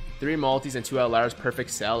you. 3 multis and 2 LRs,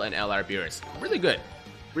 perfect cell and LR Beerus. Really good.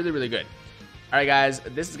 Really, really good. Alright, guys,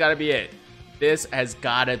 this has got to be it. This has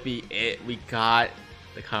got to be it. We got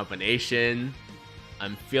the combination.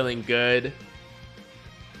 I'm feeling good.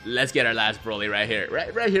 Let's get our last Broly right here.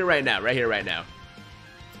 Right here, right now. Right here, right now.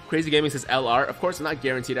 Crazy Gaming says LR. Of course, it's not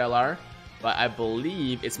guaranteed LR, but I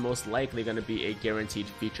believe it's most likely going to be a guaranteed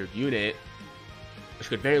featured unit, which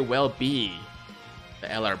could very well be the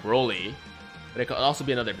LR Broly, but it could also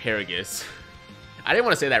be another Paragus. I didn't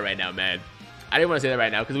want to say that right now, man. I didn't want to say that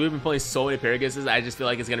right now because we've been pulling so many Paraguses. I just feel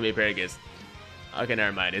like it's going to be a Paragus. Okay,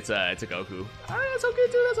 never mind. It's a Goku. Alright, that's okay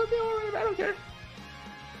too. That's okay. Alright, I don't care.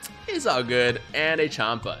 It's all good. And a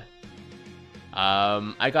Champa.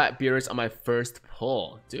 I got Beerus on my first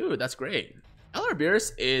pull. Dude, that's great. LR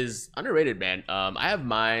Beerus is underrated, man. I have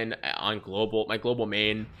mine on global, my global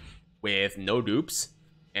main with no dupes,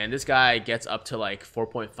 and this guy gets up to like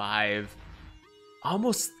 4.5,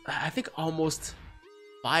 almost, I think almost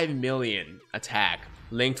 5 million attack,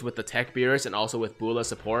 linked with the TEQ Beerus and also with Bula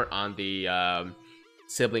support on the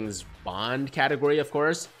siblings bond category, of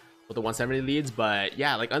course, with the 170 leads. But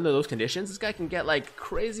yeah, like under those conditions, this guy can get like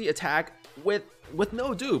crazy attack with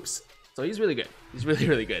no dupes. So he's really good. He's really,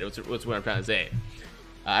 really good. What's what I'm trying to say.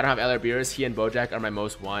 I don't have LR Beerus. He and Bojack are my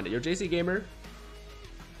most wanted. Yo, JC Gamer,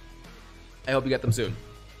 I hope you get them soon.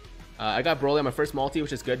 I got Broly on my first multi,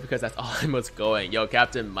 which is good because that's all I'm what's going. Yo,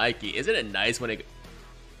 Captain Mikey, isn't it nice when it...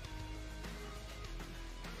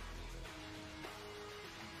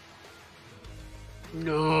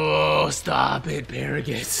 No, stop it,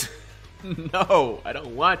 Paragus. No, I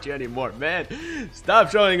don't want you anymore, man. Stop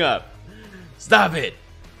showing up. Stop it.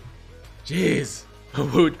 Jeez.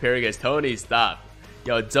 Woot, Paragus. Tony, stop.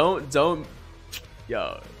 Yo, don't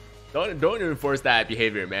enforce that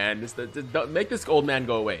behavior, man. Don't make this old man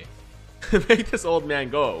go away. Make this old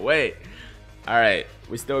man go away. All right,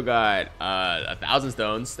 we still got 1,000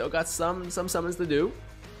 stones. Still got some summons to do.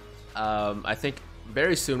 I think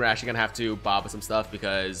very soon we're actually gonna have to bob with some stuff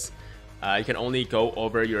because You can only go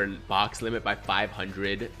over your box limit by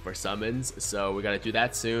 500 for summons, so we gotta do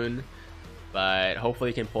that soon. But hopefully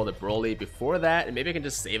you can pull the BROLY before that, and maybe I can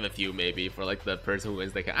just save a few maybe for like the person who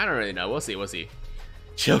wins the. I don't really know. We'll see. We'll see.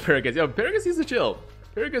 Chill, Paragus. Yo, Paragus needs to chill.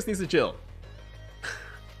 Paragus needs to chill.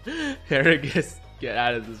 Paragus, get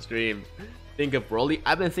out of the stream. Think of BROLY.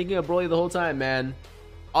 I've been thinking of BROLY the whole time, man.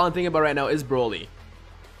 All I'm thinking about right now is BROLY.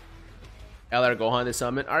 LR Gohan to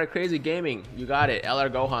summon. Alright, Crazy Gaming. You got it.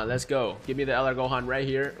 LR Gohan. Let's go. Give me the LR Gohan right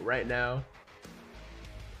here, right now.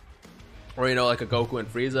 Or, you know, like a Goku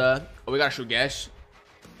and Frieza. Oh, we got Shugesh.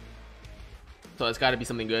 So it's got to be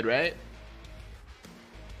something good, right?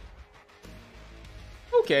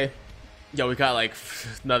 Okay. Yo, we got like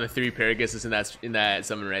another 3 Paraguses in that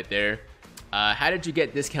summon right there. How did you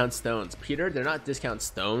get discount stones? Peter, they're not discount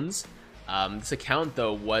stones. This account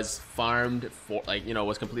though was farmed for, like, you know,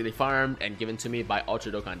 was completely farmed and given to me by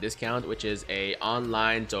Ultra Dokkan Discount, which is a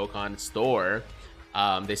online Dokkan store.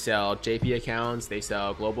 They sell JP accounts, they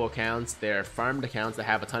sell global accounts, they're farmed accounts that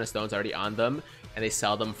have a ton of stones already on them, and they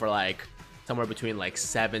sell them for like somewhere between like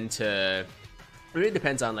 $7 to, it really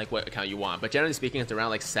depends on like what account you want, but generally speaking it's around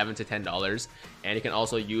like $7 to $10. And you can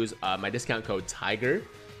also use my discount code TIGER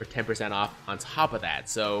for 10% off on top of that.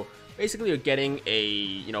 So basically you're getting a,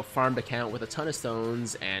 you know, farmed account with a ton of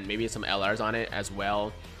stones and maybe some LRs on it as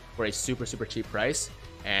well for a super cheap price.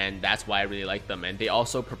 And that's why I really like them. And they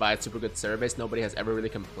also provide super good service. Nobody has ever really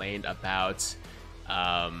complained about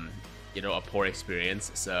you know, a poor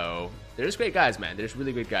experience. So they're just great guys, man. They're just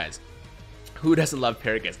really great guys. Who doesn't love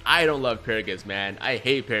Paragus? I don't love Paragus, man. I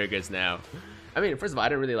hate Paragus now. I mean, first of all, I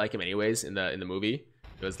didn't really like him anyways in the movie.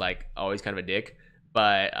 It was like always kind of a dick.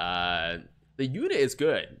 But the unit is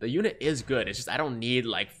good. The unit is good. It's just I don't need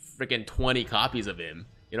like freaking 20 copies of him.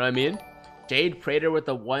 You know what I mean? Jade Prater with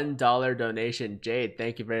a $1 donation. Jade,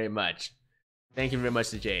 thank you very much. Thank you very much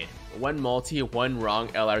to Jade. 1 multi, 1 wrong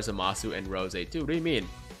LR Zamasu and Rose. Dude, what do you mean?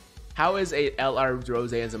 How is a LR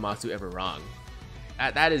Rose and Zamasu ever wrong?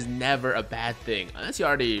 That is never a bad thing. Unless you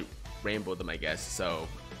already rainbowed them, I guess. So,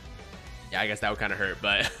 yeah, I guess that would kind of hurt.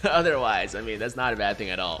 But otherwise, I mean, that's not a bad thing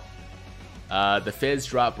at all. The Fizz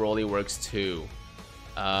Drop BROLY works too.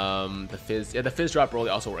 The Fizz Drop BROLY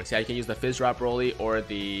also works. Yeah, you can use the Fizz Drop BROLY or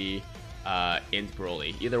the Int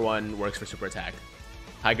BROLY. Either one works for super attack.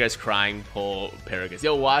 Tiger's crying, pull Paragus.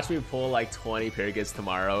 Yo, watch me pull like 20 Paragus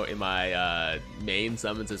tomorrow in my main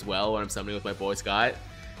summons as well when I'm summoning with my boy Scott.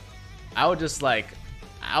 I would just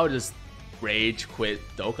rage quit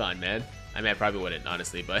Dokkan, man. I mean, I probably wouldn't,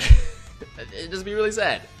 honestly, but it'd just be really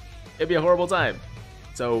sad. It'd be a horrible time.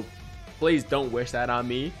 So please don't wish that on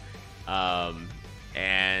me.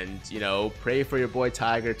 And, you know, pray for your boy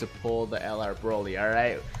Tiger to pull the LR BROLY,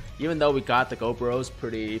 alright? Even though we got the GoPros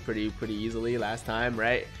pretty easily last time,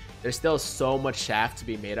 right? There's still so much shaft to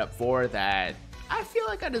be made up for that I feel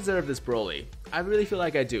like I deserve this BROLY. I really feel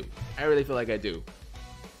like I do. I really feel like I do.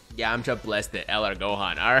 Yeah, I'm just blessed at LR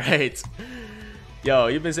Gohan. Alright. Yo,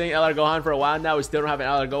 you've been saying LR Gohan for a while now. We still don't have an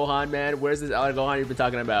LR Gohan, man. Where's this LR Gohan you've been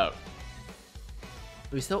talking about?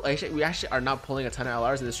 We actually are not pulling a ton of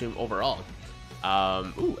LRs in this stream overall.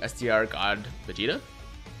 Ooh, STR God Vegeta.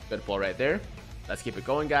 Good pull right there. Let's keep it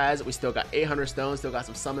going, guys. We still got 800 stones, still got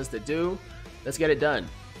some summons to do. Let's get it done.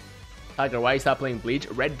 Tiger, why you stopped playing Bleach?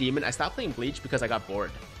 Red Demon, I stopped playing Bleach because I got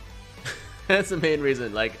bored. That's the main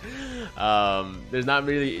reason. Like, there's not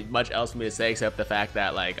really much else for me to say except the fact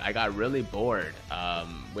that, like, I got really bored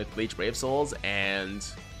with Bleach Brave Souls and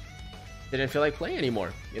didn't feel like playing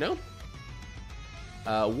anymore, you know?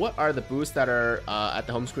 What are the boosts that are at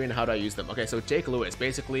the home screen and how do I use them? Okay, so Jake Lewis,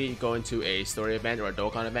 basically you go into a story event or a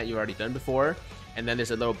Dokkan event you've already done before, and then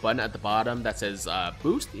there's a little button at the bottom that says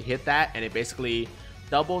boost. You hit that and it basically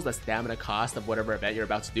doubles the stamina cost of whatever event you're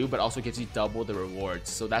about to do, but also gives you double the rewards.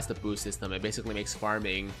 So that's the boost system. It basically makes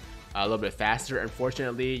farming a little bit faster.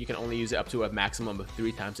 Unfortunately, you can only use it up to a maximum of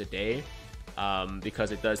 3 times a day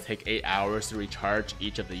because it does take 8 hours to recharge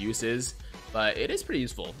each of the uses. But it is pretty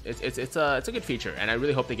useful. It's a good feature, and I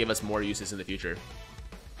really hope they give us more uses in the future.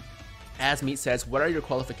 As Meat says, what are your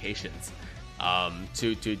qualifications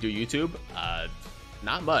to do YouTube?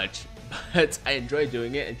 Not much, but I enjoy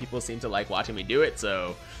doing it, and people seem to like watching me do it.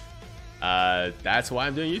 So that's why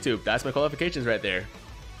I'm doing YouTube. That's my qualifications right there.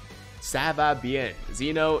 Ça va bien.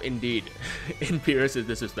 Zeno, indeed. In Beerus is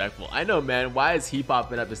disrespectful. I know, man. Why is he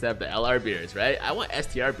popping up instead of the LR Beerus, right? I want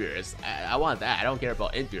STR Beerus. I want that. I don't care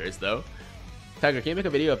about Int Beerus, though. Tiger, can you make a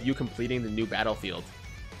video of you completing the new battlefield?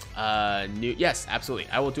 Yes, absolutely.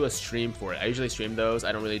 I will do a stream for it. I usually stream those.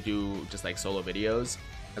 I don't really do just like solo videos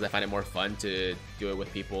because I find it more fun to do it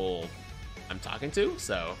with people I'm talking to.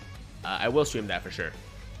 So I will stream that for sure.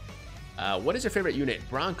 What is your favorite unit?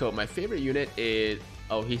 Bronco, my favorite unit is...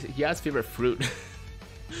 Oh, he has favorite fruit.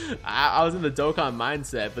 I was in the Dokkan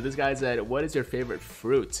mindset, but this guy said, what is your favorite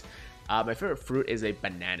fruit? My favorite fruit is a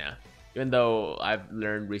banana. Even though I've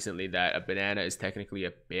learned recently that a banana is technically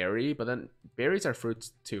a berry, but then berries are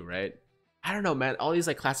fruits too, right? I don't know, man. All these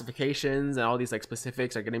like classifications and all these like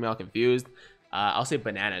specifics are getting me all confused. I'll say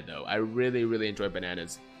banana though. I really, really enjoy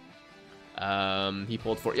bananas. He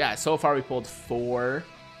pulled 4. Yeah, so far we pulled 4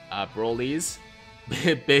 BROLYs.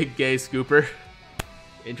 Big gay scooper.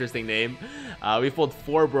 Interesting name. We pulled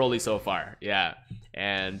 4 BROLY so far. Yeah,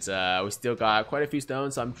 and we still got quite a few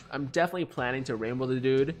stones. So I'm definitely planning to rainbow the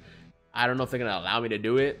dude. I don't know if they're gonna allow me to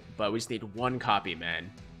do it, but we just need 1 copy,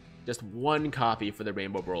 man. Just 1 copy for the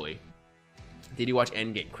rainbow BROLY. Did you watch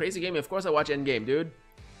Endgame? Crazy Game? Of course I watch Endgame, dude.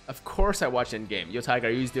 Of course I watch Endgame. Yo, Tiger,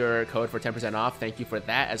 I used your code for 10% off. Thank you for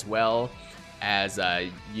that, as well as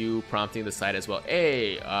you prompting the site as well.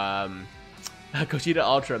 Hey, Gogeta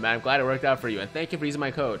Ultra, man, I'm glad it worked out for you, and thank you for using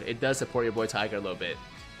my code. It does support your boy Tiger a little bit.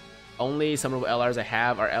 Only summonable LRs I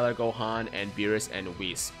have are LR Gohan and Beerus and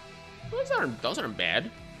Whis. Those aren't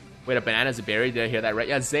bad. Wait, a banana's a berry? Did I hear that right?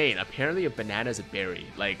 Yeah, Zane, apparently a banana's a berry.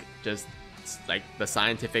 Like, just like the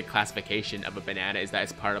scientific classification of a banana is that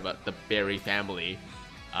it's part of the berry family.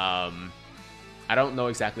 I don't know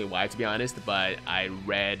exactly why, to be honest, but I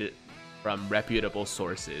read from reputable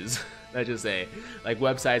sources. Let's just say, like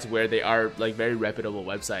websites where they are like very reputable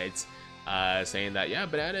websites, saying that yeah,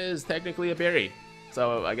 banana is technically a berry.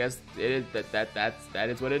 So I guess it is that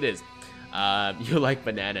is what it is. You like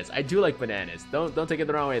bananas? I do like bananas. Don't take it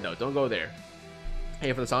the wrong way though. Don't go there.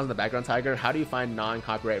 Hey, for the songs in the background, Tiger, how do you find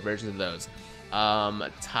non-copyright versions of those?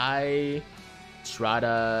 Ty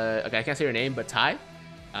Strada. Okay, I can't say your name, but Ty.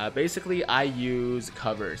 Basically, I use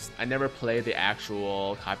covers. I never play the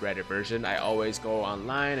actual copyrighted version. I always go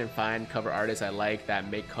online and find cover artists I like that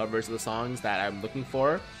make covers of the songs that I'm looking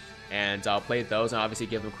for, and I'll play those and obviously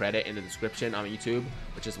give them credit in the description on YouTube,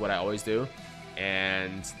 which is what I always do,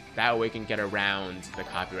 and that way we can get around the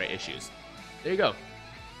copyright issues. There you go.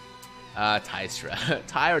 Tystra.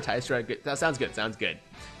 Ty or Tystra. That sounds good. Sounds good.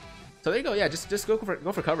 So there you go. Yeah, just go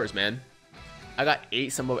for covers, man. I got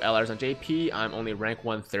 8 some of LRs on JP. I'm only rank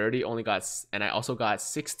 130. And I also got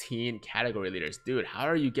 16 category leaders. Dude,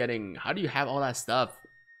 how do you have all that stuff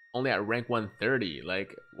only at rank 130?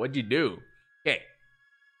 Like, what'd you do? Okay,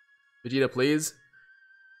 Vegeta, please.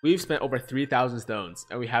 We've spent over 3,000 stones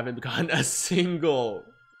and we haven't gotten a single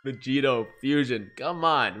Vegito fusion. Come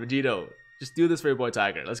on, Vegito, just do this for your boy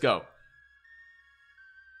Tiger. Let's go.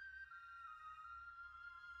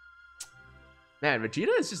 Man,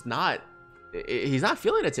 Vegeta is just not. He's not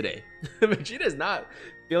feeling it today. Vegeta is not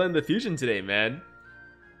feeling the fusion today, man.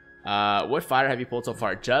 What fighter have you pulled so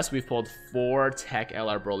far? We've pulled 4 TEQ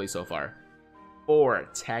LR BROLYs so far. 4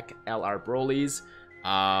 TEQ LR BROLYs.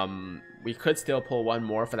 We could still pull 1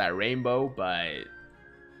 more for that rainbow, but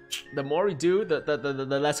the more we do,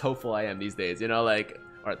 the less hopeful I am these days. You know, like,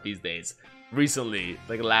 or these days, recently,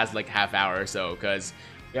 like the last like half hour or so, because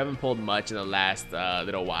we haven't pulled much in the last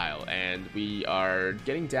little while, and we are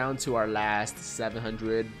getting down to our last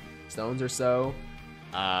 700 stones or so.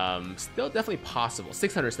 Still definitely possible.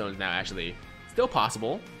 600 stones now, actually. Still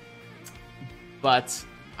possible, but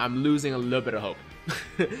I'm losing a little bit of hope.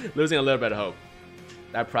 Losing a little bit of hope.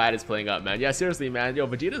 That pride is playing up, man. Yeah, seriously, man. Yo,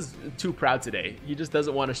 Vegeta's too proud today. He just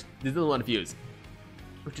doesn't want to. He doesn't want to fuse.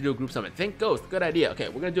 We should do a group summon. Think Ghost. Good idea. Okay,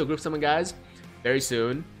 we're gonna do a group summon, guys, very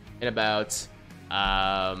soon. In about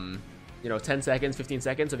 10 seconds, 15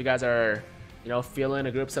 seconds. So if you guys are, feeling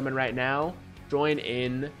a group summon right now, join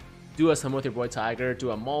in, do a summon with your boy Tiger,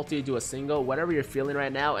 do a multi, do a single, whatever you're feeling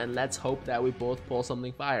right now, and let's hope that we both pull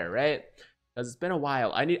something fire, right? Because it's been a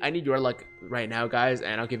while. I need your luck right now, guys,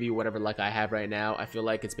 and I'll give you whatever luck I have right now. I feel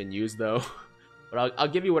like it's been used though, but I'll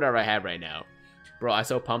give you whatever I have right now. Bro, I'm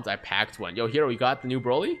so pumped I packed one. Yo, Hero, you got the new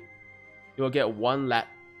BROLY? You will get 1 lat.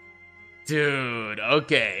 Dude,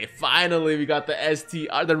 okay, finally we got the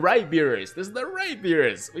STR, the right Beerus. This is the right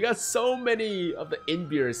Beerus. We got so many of the in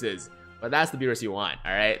Beeruses, but that's the Beerus you want,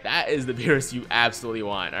 all right? That is the Beerus you absolutely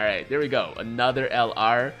want. All right, there we go, another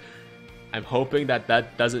LR. I'm hoping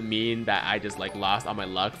that doesn't mean that I just like lost all my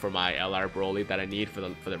luck for my LR BROLY that I need for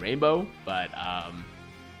the rainbow, but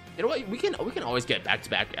you know what? We can always get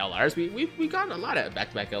back-to-back LRs. We got a lot of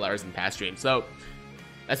back-to-back LRs in past streams, so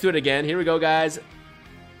let's do it again. Here we go, guys.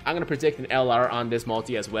 I'm gonna predict an LR on this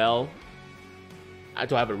multi as well.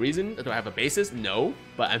 Do I have a reason? Do I have a basis? No,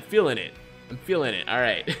 but I'm feeling it. I'm feeling it. All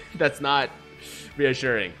right, that's not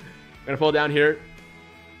reassuring. I'm gonna pull down here,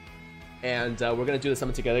 and we're gonna do the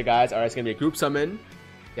summon together, guys. All right, it's gonna be a group summon.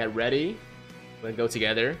 Get ready. We're gonna go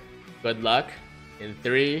together. Good luck. In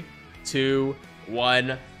 3, 2,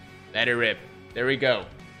 1. Let it rip. There we go.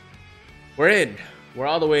 We're in. We're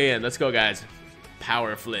all the way in. Let's go, guys.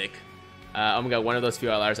 Power flick. Oh my god, one of those few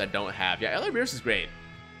LRs I don't have. Yeah, LR Beerus is great.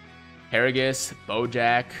 Harrigus,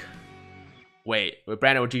 Bojack. Wait,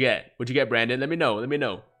 Brandon, what'd you get? What'd you get, Brandon? Let me know. Let me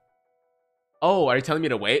know. Oh, are you telling me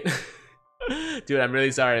to wait? Dude, I'm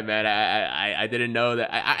really sorry, man. I didn't know that.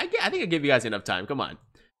 I think I gave you guys enough time. Come on.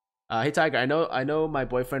 Hey Tiger, I know my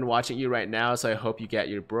boyfriend watching you right now, so I hope you get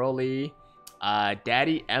your Broly.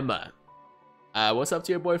 Daddy Emma. What's up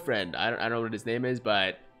to your boyfriend? I don't know what his name is,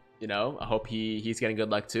 but you know, I hope he's getting good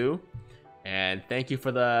luck too. And thank you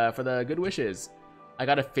for the good wishes. I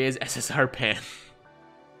got a Fizz SSR pen.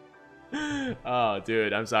 Oh,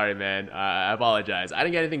 dude, I'm sorry, man. I apologize. I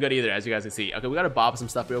didn't get anything good either, as you guys can see. Okay, we gotta bob some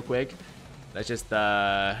stuff real quick. Let's just,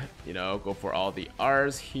 you know, go for all the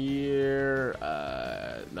R's here.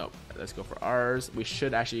 No, let's go for R's. We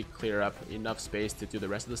should actually clear up enough space to do the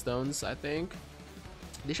rest of the stones, I think.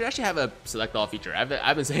 They should actually have a select all feature.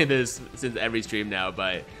 I've been saying this since every stream now,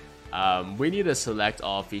 but we need a select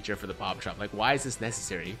all feature for the pop shop. Like, why is this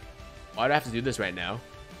necessary? Why do I have to do this right now?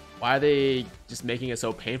 Why are they just making it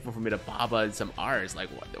so painful for me to bob some R's? Like,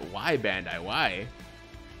 why, Bandai? Why?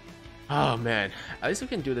 Oh, man. At least we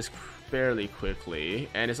can do this fairly quickly.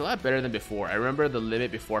 And it's a lot better than before. I remember the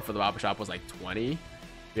limit before for the Baba Shop was like 20.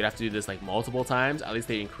 We'd have to do this like multiple times. At least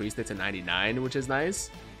they increased it to 99, which is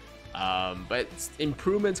nice. But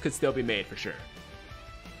improvements could still be made for sure.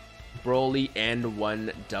 Broly and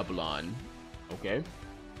 1 Doublon. Okay.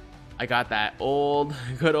 I got that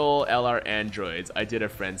good old LR androids. I did a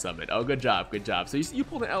friend summit. Oh, good job, good job. So you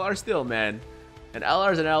pulled an LR still, man. An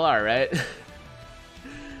LR is an LR, right?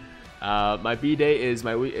 My B-day is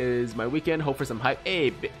my weekend. Hope for some hype.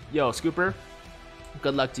 Hey, yo, Scooper.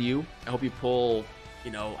 Good luck to you. I hope you pull, you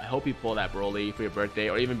know, I hope you pull that Broly for your birthday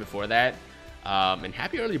or even before that. And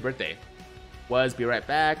happy early birthday. Be right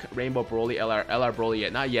back. Rainbow Broly, LR Broly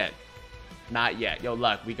yet? Not yet. Not yet. Yo,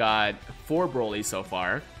 luck. We got 4 Broly so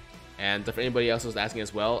far. And for anybody else who's asking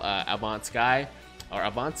as well, Avant-Sky or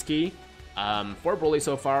Avant-Ski. 4 Broly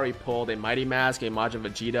so far. We pulled a Mighty Mask, a Majin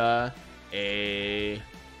Vegeta, a...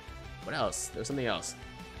 what else? There's something else.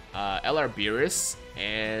 LR Beerus,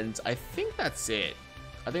 and I think that's it.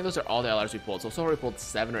 I think those are all the LRs we pulled. So far we pulled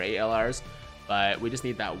 7 or 8 LRs, but we just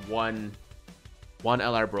need that one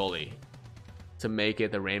LR Broly to make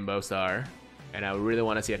it the Rainbow Star. And I really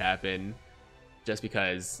want to see it happen just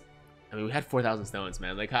because... I mean, we had 4,000 stones,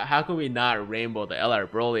 man. Like, how can we not rainbow the LR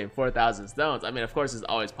Broly in 4,000 stones? I mean, of course, it's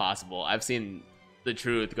always possible. I've seen the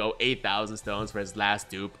truth go 8,000 stones for his last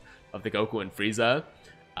dupe of the Goku and Frieza.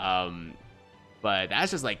 But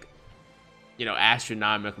that's just like, you know,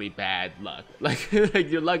 astronomically bad luck. Like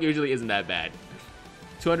your luck usually isn't that bad.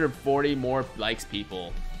 240 more likes,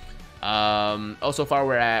 people. Oh, so far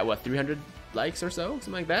we're at what, 300 likes or so,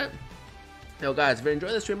 something like that. Yo, guys, if you're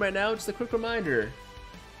enjoying the stream right now, just a quick reminder.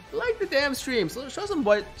 Like the damn stream. So show some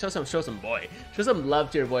love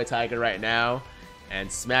to your boy Tiger right now,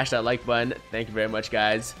 and smash that like button. Thank you very much,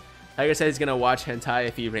 guys. Tiger said he's gonna watch hentai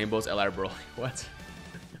if he rainbows LR Broly. What?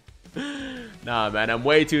 Nah, man, I'm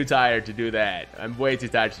way too tired to do that. I'm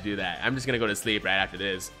just gonna go to sleep right after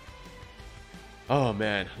this. Oh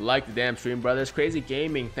man, like the damn stream, brothers. Crazy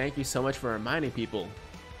Gaming, thank you so much for reminding people.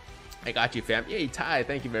 I got you, fam. Yay, Ty,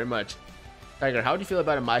 thank you very much. Tiger, how do you feel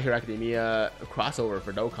about a My Hero Academia crossover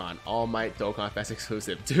for Dokkan? All Might Dokkan Fest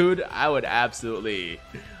exclusive. Dude, I would absolutely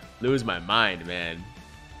lose my mind, man.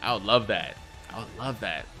 I would love that.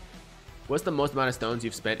 What's the most amount of stones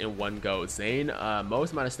you've spent in one go? Zane,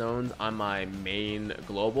 most amount of stones on my main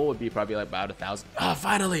global would be probably like about 1,000. Ah,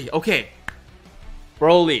 finally! Okay.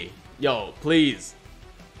 Broly. Yo, please.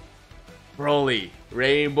 Broly.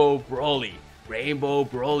 Rainbow Broly.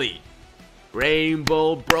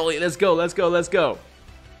 Let's go.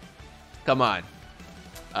 Come on.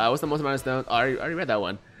 What's the most amount of stones? Oh, I already read that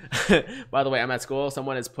one. By the way, I'm at school.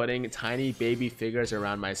 Someone is putting tiny baby figures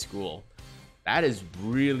around my school. That is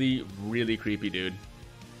really, really creepy, dude.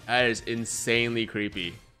 That is insanely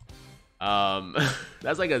creepy.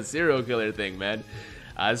 That's like a serial killer thing, man.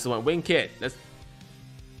 This is one Wing Kit.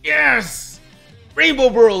 Yes! Rainbow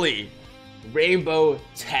Broly! Rainbow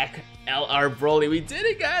Tech LR Broly. We did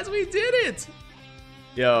it, guys. We did it.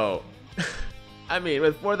 Yo. I mean,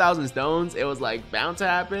 with 4,000 stones, it was like bound to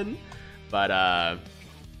happen. But I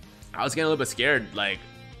was getting a little bit scared, like,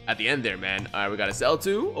 at the end there, man. All right, we got a sell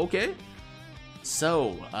too. Okay.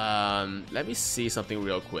 So, let me see something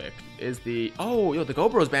real quick. Is the... oh, yo, the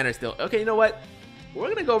GoBros banner still... okay, you know what? We're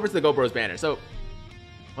going to go over to the GoBros banner. So, what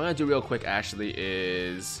I'm going to do real quick, actually,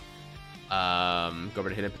 is... go over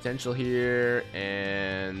to Hidden Potential here,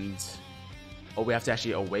 and... Oh, we have to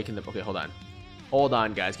actually awaken the... Okay, hold on. Hold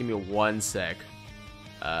on, guys. Give me 1 sec.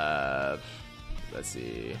 Let's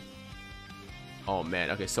see. Oh,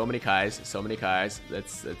 man. Okay, so many Kais. So many Kais.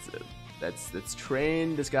 Let's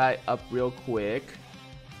train this guy up real quick.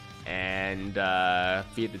 And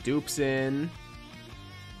feed the dupes in.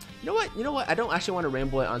 You know what? You know what? I don't actually want to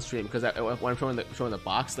rainbow it on stream because when I'm showing the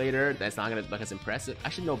box later, that's not gonna look as impressive.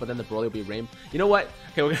 Actually, no, but then the Broly will be rainbow. You know what?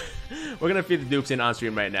 Okay, we're gonna feed the dupes in on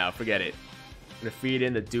stream right now. Forget it. I'm gonna feed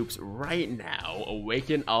in the dupes right now.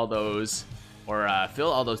 Awaken all those, or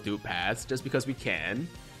fill all those dupe paths just because we can.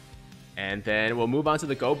 And then we'll move on to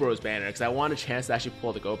the Go Bros banner because I want a chance to actually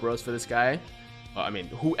pull the Go Bros for this guy. Well, I mean,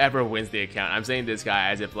 whoever wins the account. I'm saying this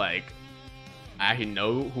guy as if like I actually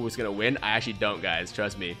know who's gonna win. I actually don't, guys.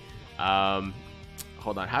 Trust me.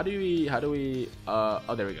 Hold on. How do we?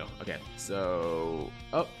 Oh, there we go. Okay. So,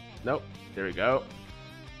 oh nope. There we go.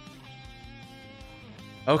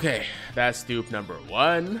 Okay, that's dupe number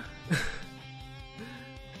 1,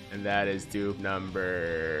 and that is dupe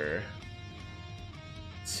number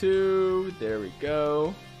 2. There we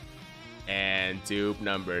go. And dupe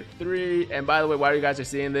number 3. And by the way, while you guys are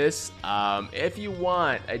seeing this, if you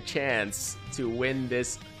want a chance to win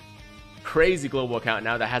this crazy global account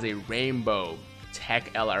now that has a rainbow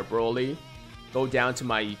TEQ LR Broly, go down to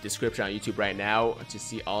my description on YouTube right now to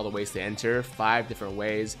see all the ways to enter. 5 different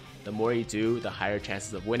ways. The more you do, the higher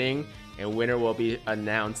chances of winning, and winner will be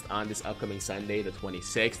announced on this upcoming Sunday, the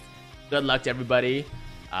 26th. Good luck to everybody.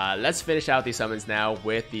 Let's finish out these summons now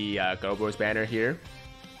with the Go Bros banner here,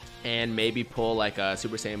 and maybe pull like a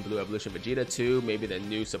Super Saiyan Blue Evolution Vegeta 2, maybe the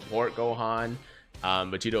new support Gohan,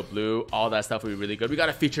 Vegito Blue. All that stuff will be really good. We got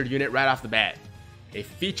a featured unit right off the bat. A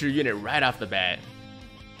featured unit right off the bat.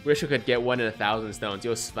 Wish we could get 1 in 1,000 stones.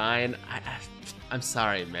 Yo, Svine, I'm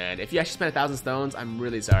sorry, man. If you actually spent 1,000 stones, I'm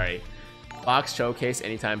really sorry. Box showcase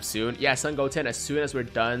anytime soon. Yeah, Sun Goten, as soon as we're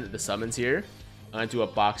done the summons here, I'm gonna do a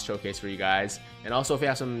box showcase for you guys. And also, if you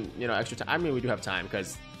have some, extra time, I mean, we do have time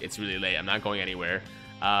because it's really late. I'm not going anywhere.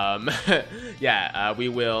 Yeah, we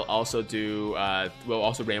will also do, we'll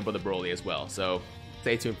also rainbow the Broly as well. So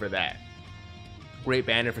stay tuned for that. Great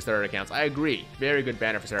banner for starter accounts. I agree. Very good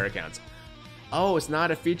banner for starter accounts. Oh, it's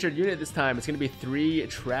not a featured unit this time. It's going to be 3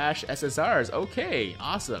 trash SSRs. Okay,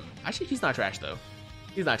 awesome. Actually, he's not trash, though.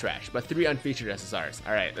 He's not trash, but 3 unfeatured SSRs.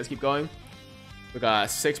 All right, let's keep going. We got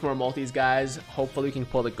 6 more multis, guys. Hopefully, we can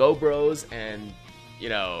pull the Go Bros, and,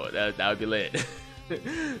 that would be lit.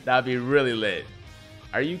 That would be really lit.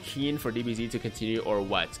 Are you keen for DBZ to continue or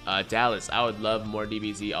what? Dallas, I would love more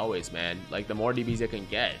DBZ always, man. Like, the more DBZ I can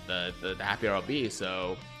get, the happier I'll be.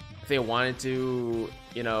 So, if they wanted to,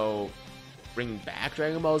 bring back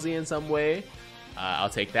Dragon Ball Z in some way, I'll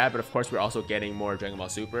take that. But of course, we're also getting more Dragon Ball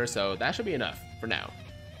Super, so that should be enough for now.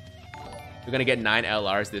 We're gonna get 9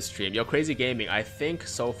 LRs this stream. Yo, Crazy Gaming, I think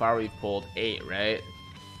so far we've pulled 8, right?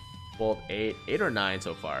 Pulled 8 or 9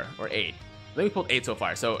 so far, or 8. I think we pulled 8 so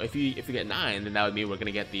far. So if you get 9, then that would mean we're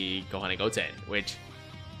gonna get the Gohan and Goten, which,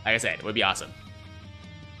 like I said, would be awesome.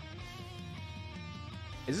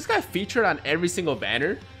 Is this guy featured on every single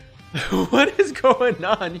banner? What is going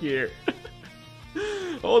on here?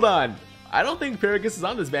 Hold on. I don't think Paragus is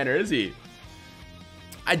on this banner, is he?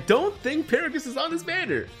 I don't think Paragus is on this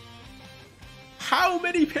banner. How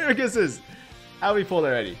many Paraguses have we pulled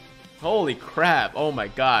already? Holy crap. Oh my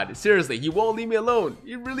god. Seriously, he won't leave me alone.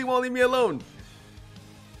 He really won't leave me alone.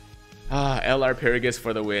 LR Paragus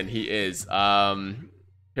for the win. He is.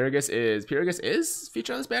 Paragus is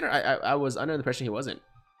featured on this banner? I was under the impression he wasn't.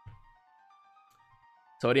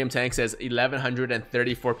 Sodium Tank says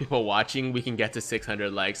 1,134 people watching. We can get to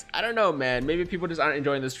 600 likes. I don't know, man. Maybe people just aren't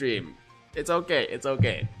enjoying the stream. It's okay. It's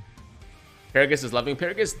okay. Paragus is loving.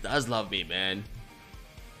 Paragus does love me, man.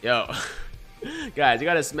 Yo, guys, you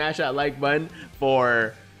gotta smash that like button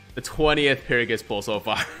for the 20th Paragus pull so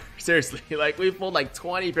far. Seriously, like we pulled like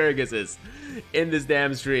 20 Paraguses in this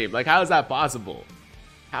damn stream. Like, how is that possible?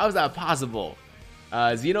 How is that possible?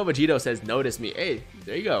 Xeno Vegito says, notice me. Hey,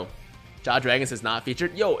 there you go. Jaw Dragon says not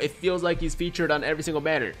featured. Yo, it feels like he's featured on every single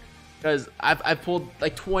banner. Because I've pulled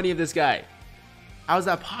like 20 of this guy. How is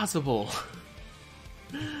that possible?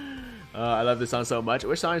 I love this song so much.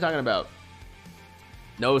 Which song are you talking about?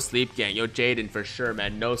 No Sleep Gang. Yo, Jaden, for sure,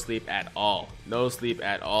 man. No sleep at all. No sleep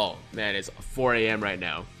at all. Man, it's 4 a.m. right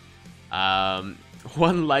now.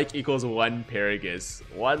 1 like equals 1 Paragus.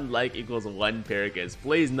 1 like equals 1 Paragus.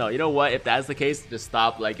 Please, no. You know what? If that's the case, just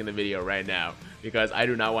stop liking the video right now. Because I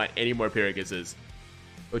do not want any more Paraguses.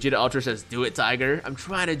 Vegeta Ultra says, do it, Tiger. I'm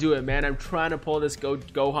trying to do it, man. I'm trying to pull this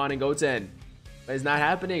Gohan and Goten. But it's not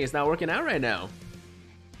happening. It's not working out right now.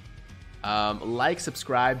 Like,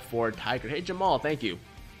 subscribe for Tiger. Hey, Jamal, thank you.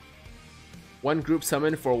 One group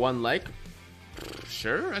summon for 1 like.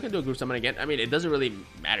 Sure, I can do a group summon again. I mean, it doesn't really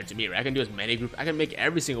matter to me, right? I can do as many group. I can make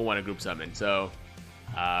every single one a group summon. So,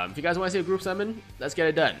 if you guys want to see a group summon, let's get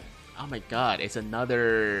it done. Oh my god, it's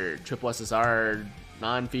another triple SSR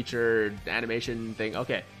non-featured animation thing.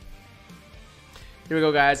 Okay. Here we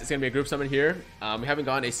go, guys. It's gonna be a group summon here. We haven't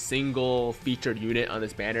gotten a single featured unit on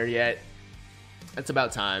this banner yet. It's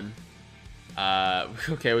about time.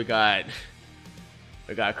 Okay, we got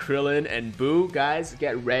Krillin and Boo. Guys,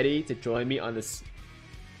 get ready to join me on this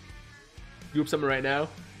group summon right now.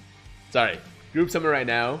 Sorry, group summon right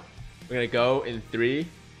now. We're gonna go in 3.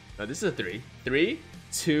 No, this is a 3. 3,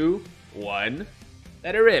 2, 1.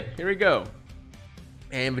 Let it rip. Here we go.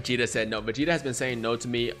 And Vegeta said no. Vegeta has been saying no to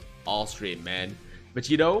me all stream, man.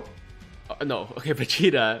 Vegito,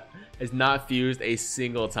 Vegeta has not fused a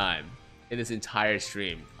single time in this entire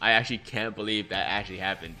stream. I actually can't believe that actually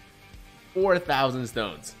happened. 4,000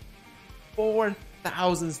 stones.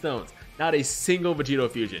 4,000 stones. Not a single Vegito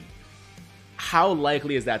fusion. How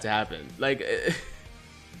likely is that to happen? Like,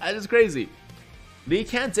 that is crazy. Lee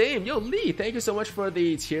can't aim. Yo, Lee, thank you so much for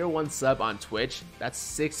the tier 1 sub on Twitch. That's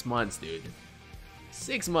 6 months, dude.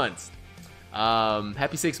 6 months.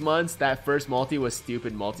 Happy 6 months. That first multi was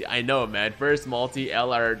stupid multi. I know, man. First multi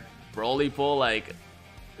LR Broly pull, like,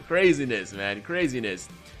 craziness, man. Craziness.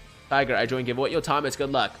 Tiger, I joined giveaway. Yo, Thomas,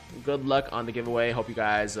 good luck. Good luck on the giveaway. Hope you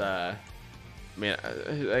guys, man,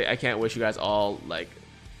 I can't wish you guys all, like,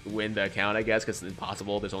 win the account, I guess, because it's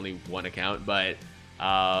impossible. There's only 1 account, but,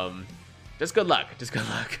 just good luck. Just good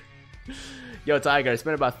luck. Yo, Tiger, I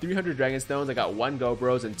spent about 300 Dragon Stones. I got 1 Go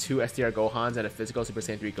Bros and 2 STR Gohans and a physical Super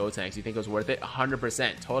Saiyan 3 Gotenks. You think it was worth it?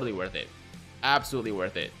 100%. Totally worth it. Absolutely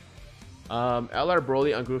worth it. LR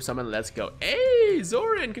Broly on group summon. Let's go. Hey,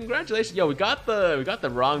 Zoran, congratulations. Yo, we got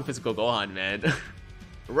the wrong physical Gohan, man.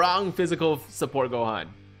 Wrong physical support Gohan.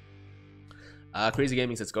 Crazy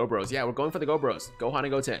Gaming says Go Bros. Yeah, we're going for the Go Bros. Gohan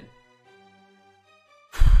and Goten.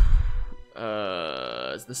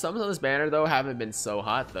 The summons on this banner though haven't been so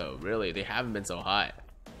hot though. Really, they haven't been so hot.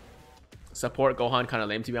 Support Gohan kind of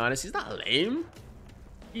lame, to be honest. He's not lame.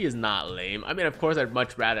 He is not lame. I mean, of course, I'd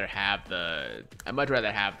much rather have the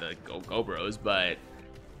Go Bros, but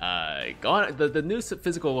Gohan, the new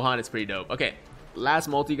physical Gohan is pretty dope. Okay, last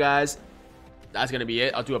multi, guys. That's gonna be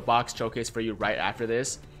it. I'll do a box showcase for you right after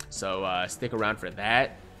this, so stick around for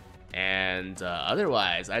that. And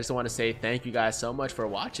otherwise, I just want to say thank you guys so much for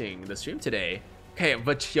watching the stream today. Okay,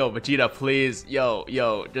 but yo, Vegeta, please, yo,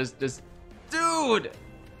 just, dude,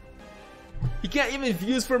 he can't even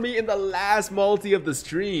fuse for me in the last multi of the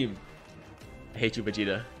stream. I hate you,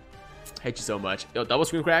 Vegeta. I hate you so much. Yo, double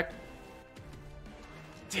screen crack.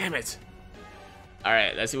 Damn it. All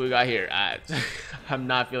right, let's see what we got here. I'm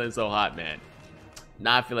not feeling so hot, man.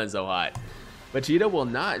 Not feeling so hot. Vegeta will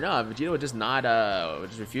not. No, Vegeta will just not.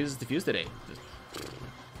 Just refuses to fuse today.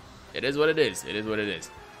 It is what it is. It is what it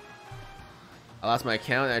is. I lost my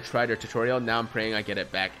account and I tried your tutorial. Now I'm praying I get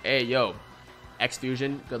it back. Hey, yo, X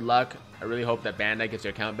Fusion, good luck. I really hope that Bandai gets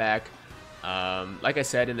your account back. Like I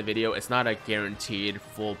said in the video, it's not a guaranteed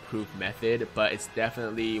foolproof method, but it's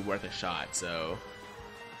definitely worth a shot. So,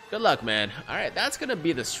 good luck, man. All right, that's gonna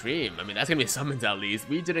be the stream. I mean, that's gonna be summons at least.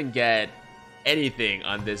 We didn't get anything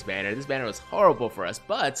on this banner. This banner was horrible for us,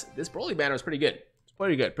 but this Broly banner was pretty good. It's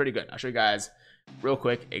pretty good, pretty good. I'll show you guys real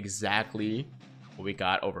quick exactly what we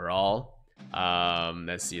got overall.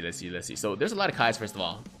 Let's see. So there's a lot of Kais. First of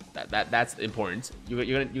all, that's important.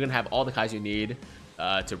 You're gonna have all the Kais you need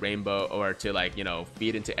to rainbow or to, like, you know,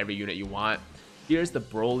 feed into every unit you want. Here's the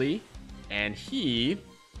Broly, and he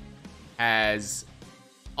has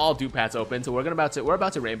all dupe paths open. So we're about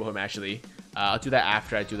to rainbow him actually. I'll do that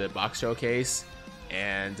after I do the box showcase.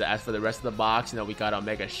 And as for the rest of the box, you know, we got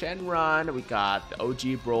Omega Shenron, we got the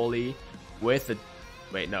OG Broly with the,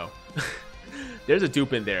 wait, no. There's a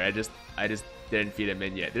dupe in there. I just didn't feed him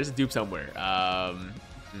in yet. There's a dupe somewhere. Yeah,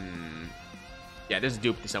 there's a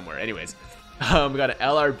dupe somewhere. Anyways, we got an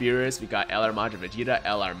LR Beerus, we got LR Majin Vegeta,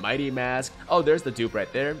 LR Mighty Mask. Oh, there's the dupe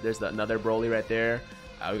right there. There's another Broly right there.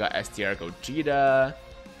 We got STR Gogeta.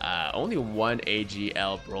 Only 1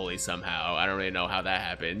 AGL Broly somehow. I don't really know how that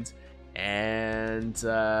happened. And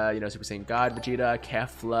you know, Super Saiyan God Vegeta,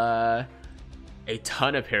 Kefla, a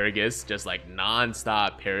ton of Paragus, just like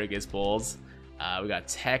non-stop Paragus pulls. We got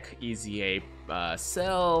Tech, EZA,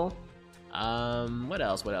 Cell. What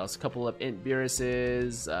else? A couple of Int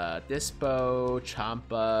Beeruses, Dispo,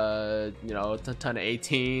 Champa, you know, a ton of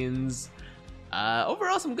 18s.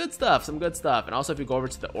 Overall, some good stuff. And also, if you go over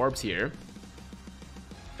to the orbs here,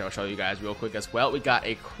 I'll show you guys real quick as well. We got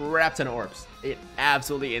a crap ton of orbs, an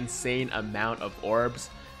absolutely insane amount of orbs.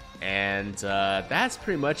 And that's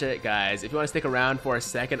pretty much it, guys. If you want to stick around for a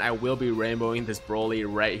second, I will be rainbowing this BROLY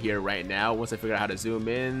right here, right now. Once I figure out how to zoom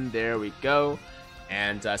in, there we go.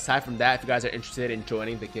 And aside from that, if you guys are interested in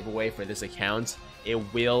joining the giveaway for this account, it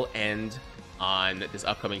will end on this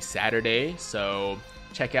upcoming Saturday. So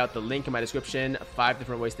check out the link in my description. 5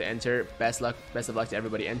 different ways to enter. Best of luck to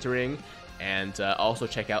everybody entering. And also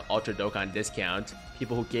check out Ultra Dokkan discount.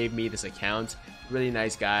 People who gave me this account, really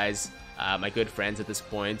nice guys. My good friends at this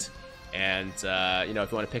point. And you know,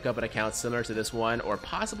 if you want to pick up an account similar to this one, or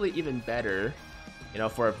possibly even better, you know,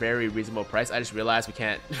 for a very reasonable price. I just realized we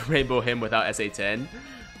can't rainbow him without SA10.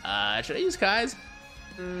 Should I use Kai's?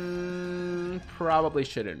 Probably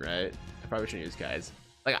shouldn't, right? I probably shouldn't use Kai's.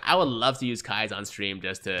 Like, I would love to use Kai's on stream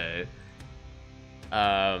just to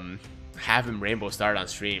have him rainbow start on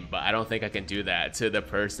stream, but I don't think I can do that to the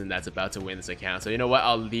person that's about to win this account. So you know what?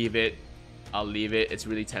 I'll leave it. It's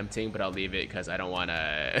really tempting, but I'll leave it because I don't want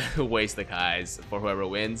to waste the Kai's for whoever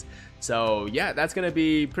wins. So yeah, that's gonna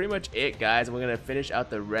be pretty much it, guys. We're gonna finish out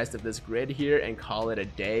the rest of this grid here and call it a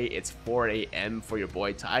day. It's 4 AM for your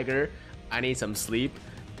boy Tiger. I need some sleep.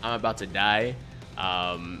 I'm about to die.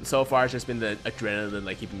 So far it's just been the adrenaline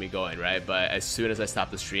like keeping me going, right? But as soon as I stop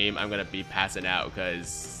the stream, I'm gonna be passing out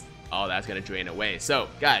because all that's gonna drain away. So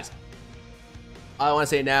guys, all I want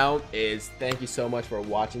to say now is thank you so much for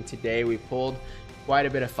watching today. We pulled quite a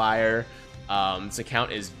bit of fire. This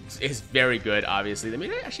account is very good, obviously. Let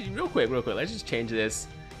me actually real quick. Let's just change this.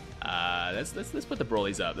 Let's put the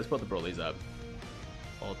BROLYs up. Let's put the BROLYs up.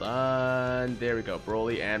 Hold on. There we go.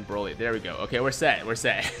 BROLY and BROLY. There we go. Okay, we're set.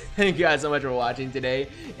 Thank you guys so much for watching today.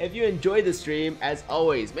 If you enjoyed the stream, as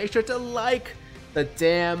always, make sure to like the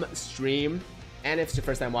damn stream. And if it's your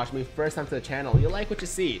first time watching me, first time to the channel, you like what you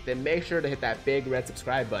see, then make sure to hit that big red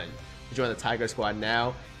subscribe button to join the Tiger Squad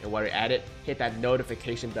now. And while you're at it, hit that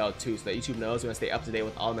notification bell too, so that YouTube knows you want to stay up to date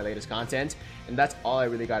with all of my latest content. And that's all I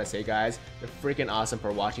really gotta say, guys. You're freaking awesome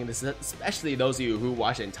for watching this, especially those of you who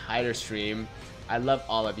watch the entire stream. I love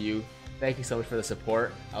all of you. Thank you so much for the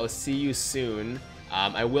support. I will see you soon.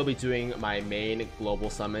 I will be doing my main global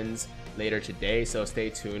summons later today, so stay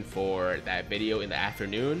tuned for that video in the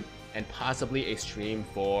afternoon. And possibly a stream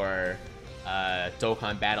for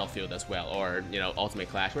Dokkan Battlefield as well, or you know, Ultimate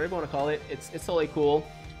Clash, whatever you want to call it. It's totally cool.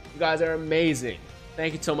 You guys are amazing.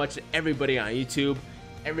 Thank you so much to everybody on YouTube,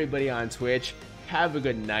 everybody on Twitch. Have a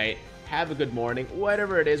good night, have a good morning,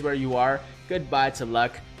 whatever it is where you are. Goodbye to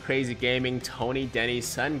Luck, Crazy Gaming, Tony, Denny,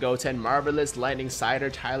 Sun Goten, Marvelous, Lightning Cider,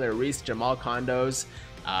 Tyler Reese, Jamal Condos,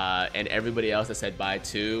 and everybody else I said bye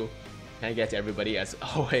to. Can't get to everybody as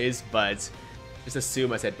always, but just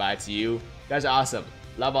assume I said bye to you. You guys are awesome.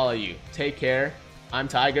 Love all of you. Take care. I'm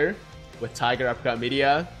Tiger with Tiger Uppercut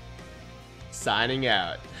Media, signing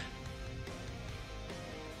out.